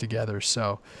put it together.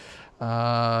 So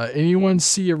anyone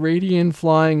see a Radian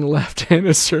flying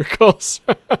left-handed circles?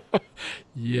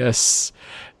 Yes.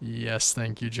 Yes,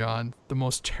 thank you, John. The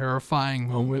most terrifying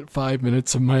moment, 5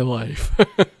 minutes of my life.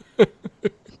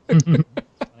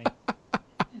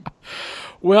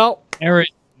 Well,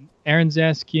 Aaron's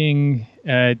asking,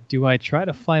 do I try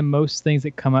to fly most things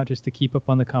that come out just to keep up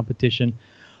on the competition?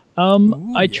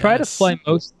 I try to fly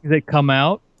most things that come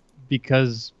out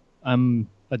because I'm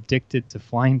addicted to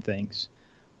flying things.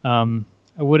 I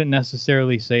wouldn't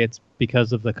necessarily say it's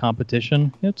because of the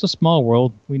competition. It's a small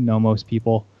world. We know most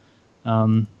people.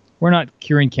 We're not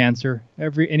curing cancer.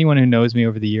 Anyone who knows me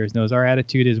over the years knows our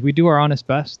attitude is we do our honest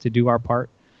best to do our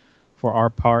part for our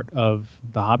part of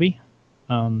the hobby.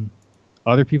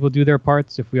 Other people do their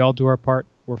parts. If we all do our part,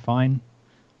 we're fine.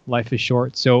 Life is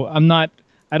short. So I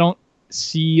don't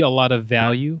see a lot of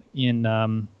value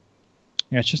in,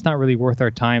 it's just not really worth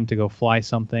our time to go fly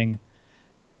something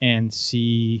and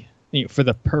see, for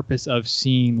the purpose of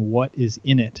seeing what is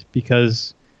in it.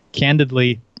 Because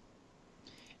candidly,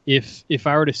 if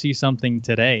I were to see something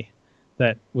today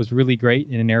that was really great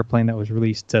in an airplane that was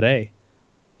released today,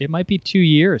 it might be 2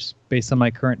 years based on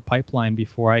my current pipeline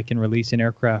before I can release an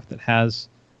aircraft that has,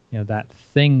 that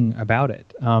thing about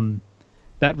it.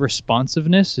 That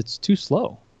responsiveness, it's too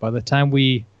slow. By the time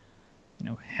we,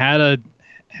 had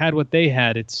what they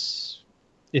had,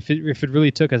 if it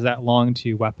really took us that long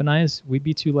to weaponize, we'd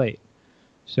be too late.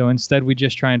 So instead, we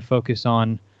just try and focus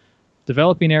on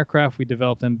developing aircraft. We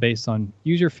develop them based on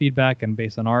user feedback and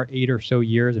based on our 8 or so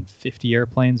years and 50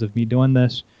 airplanes of me doing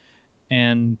this.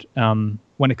 And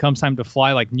when it comes time to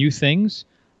fly like new things,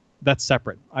 that's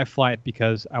separate. I fly it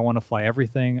because I want to fly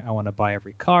everything. I want to buy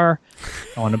every car.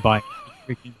 I want to buy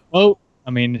every freaking boat.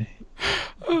 I mean,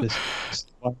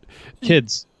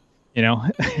 kids,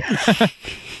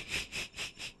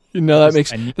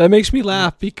 that makes me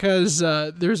laugh because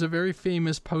there's a very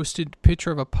famous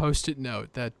picture of a Post-it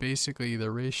note that basically the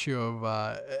ratio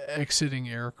of exiting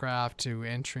aircraft to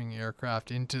entering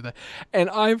aircraft and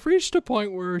I've reached a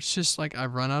point where it's just like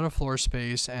I've run out of floor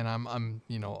space and I'm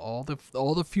all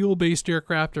the fuel-based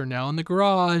aircraft are now in the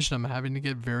garage and I'm having to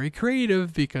get very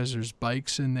creative because there's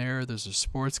bikes in there's a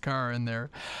sports car in there.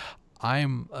 I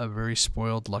am a very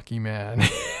spoiled, lucky man.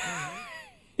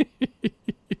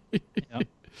 Yep.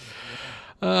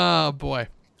 Oh boy.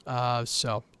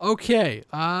 Okay.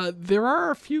 There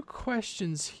are a few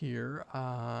questions here.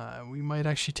 We might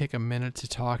actually take a minute to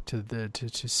talk to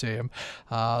Sam.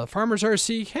 Farmers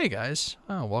RC. Hey guys.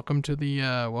 Welcome to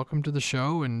the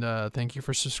show and thank you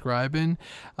for subscribing.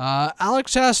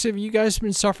 Alex asked if you guys have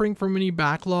been suffering from any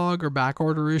backlog or back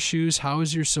order issues. How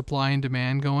is your supply and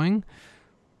demand going?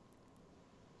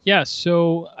 Yeah,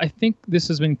 so I think this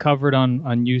has been covered on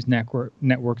news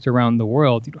networks around the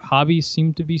world. Hobbies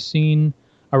seem to be seeing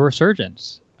a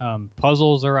resurgence.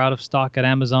 Puzzles are out of stock at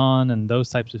Amazon and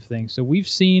those types of things. So we've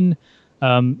seen,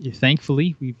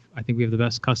 thankfully, I think we have the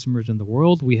best customers in the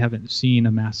world. We haven't seen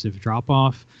a massive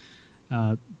drop-off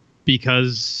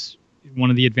because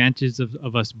one of the advantages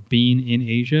of us being in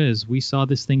Asia is we saw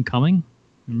this thing coming.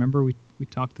 Remember, we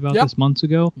talked about this months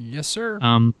ago? Yes, sir.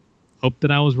 Hope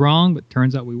that I was wrong, but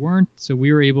turns out we weren't. So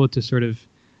we were able to sort of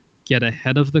get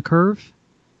ahead of the curve.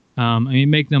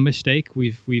 Make no mistake,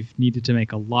 we've needed to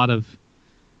make a lot of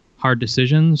hard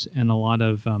decisions and a lot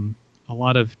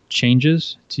of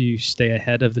changes to stay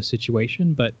ahead of the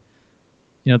situation. But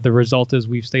the result is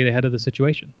we've stayed ahead of the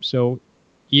situation. So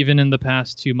even in the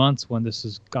past 2 months, when this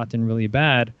has gotten really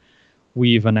bad,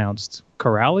 we've announced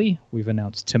Corrali, we've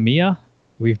announced Tamiya.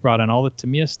 We've brought in all the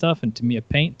Tamiya stuff and Tamiya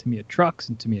paint, Tamiya trucks,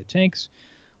 and Tamiya tanks.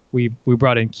 We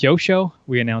brought in Kyosho.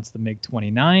 We announced the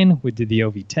MiG-29. We did the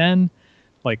OV-10.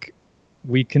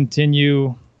 We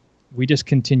just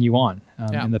continue on.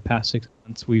 In the past 6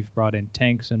 months, we've brought in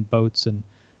tanks and boats and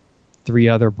 3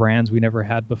 other brands we never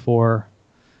had before.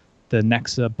 The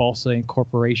Nexa Balsa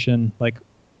Incorporation.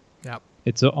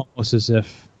 It's almost as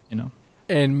if,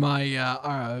 And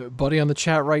my buddy on the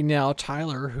chat right now,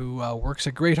 Tyler, who works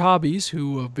at Great Hobbies,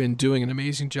 who have been doing an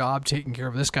amazing job taking care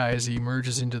of this guy as he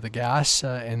merges into the gas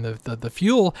and the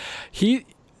fuel. He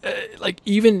like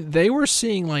even they were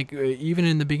seeing like even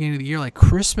in the beginning of the year, like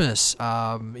Christmas.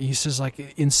 He says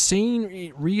like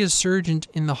insane resurgent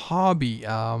in the hobby.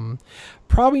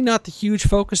 Probably not the huge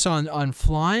focus on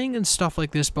flying and stuff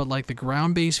like this, but like the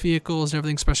ground-based vehicles and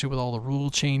everything, especially with all the rule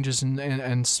changes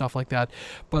and stuff like that.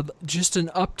 But just an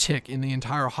uptick in the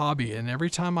entire hobby. And every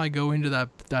time I go into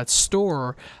that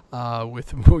store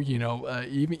with, you know,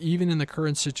 even in the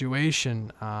current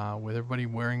situation with everybody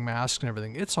wearing masks and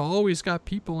everything, it's always got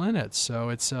people in it. So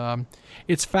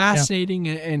it's fascinating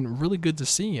and really good to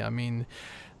see. I mean,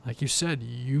 like you said,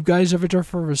 you guys have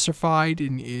diversified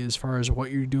in as far as what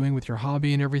you're doing with your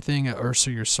hobby and everything, or so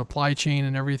your supply chain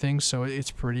and everything. So it's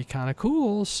pretty kind of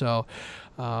cool. So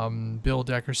Bill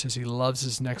Decker says he loves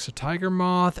his Nexa Tiger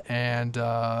Moth, and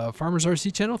Farmers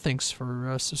RC Channel, thanks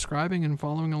for subscribing and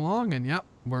following along. And yep,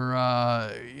 we're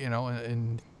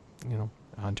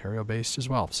Ontario based as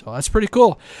well, so that's pretty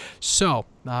cool. So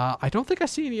I don't think I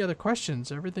see any other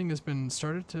questions. Everything has been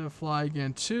started to fly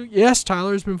again too. Yes,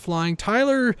 Tyler's been flying.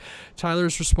 Tyler's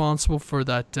responsible for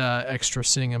that extra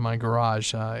sitting in my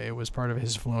garage. It was part of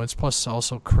his influence, plus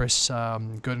also Chris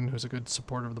Gooden, who's a good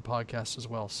supporter of the podcast as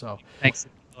well. So thanks.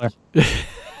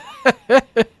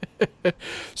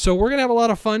 So we're going to have a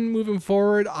lot of fun moving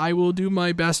forward. I will do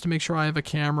my best to make sure I have a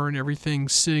camera and everything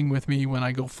sitting with me when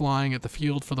I go flying at the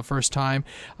field for the first time.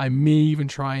 I may even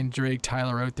try and drag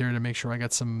Tyler out there to make sure I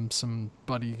got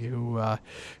somebody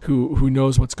who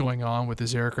knows what's going on with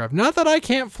his aircraft. Not that I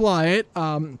can't fly it.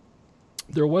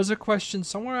 There was a question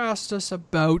somewhere asked us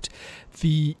about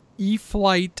the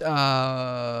E-Flite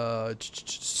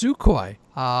Sukhoi.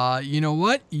 You know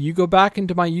what? You go back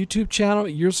into my YouTube channel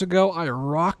years ago, I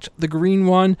rocked the green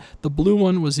one. The blue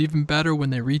one was even better when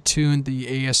they retuned the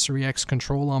AS3X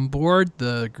control on board.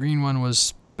 The green one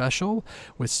was special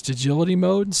with stagility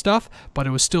mode and stuff, but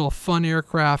it was still a fun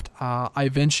aircraft. I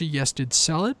eventually, yes, did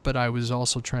sell it, but I was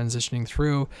also transitioning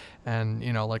through, and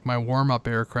you know, like my warm-up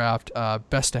aircraft,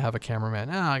 best to have a cameraman.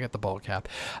 I got the ball cap.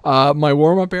 My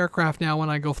warm-up aircraft now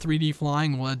when I go 3D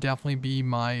flying will definitely be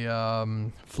my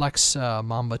Flex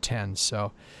Mamba 10.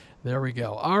 So there we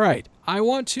go. All right. I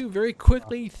want to very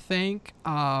quickly thank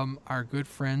our good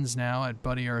friends now at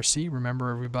Buddy RC.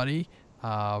 Remember, everybody,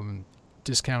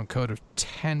 discount code of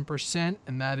 10%,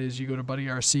 and that is you go to Buddy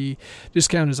RC.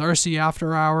 Discount is RC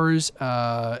After Hours,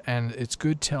 and it's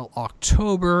good till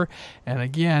October. And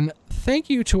again, thank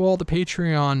you to all the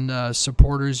Patreon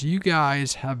supporters. You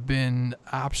guys have been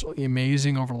absolutely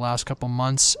amazing over the last couple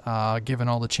months, given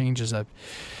all the changes that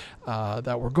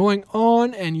were going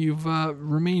on, and you've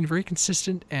remained very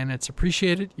consistent, and it's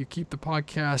appreciated. You keep the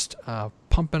podcast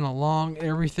pumping along and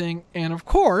everything. And of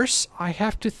course, I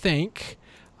have to thank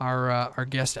our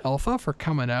guest Alpha for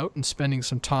coming out and spending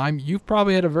some time. You've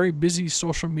probably had a very busy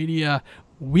social media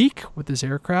week with this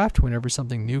aircraft whenever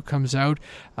something new comes out.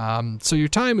 So your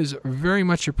time is very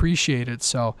much appreciated.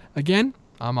 So again,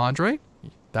 I'm Andre.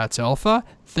 That's Alpha.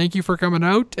 Thank you for coming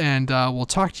out, and we'll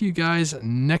talk to you guys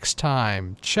next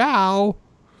time. Ciao.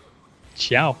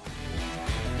 Ciao.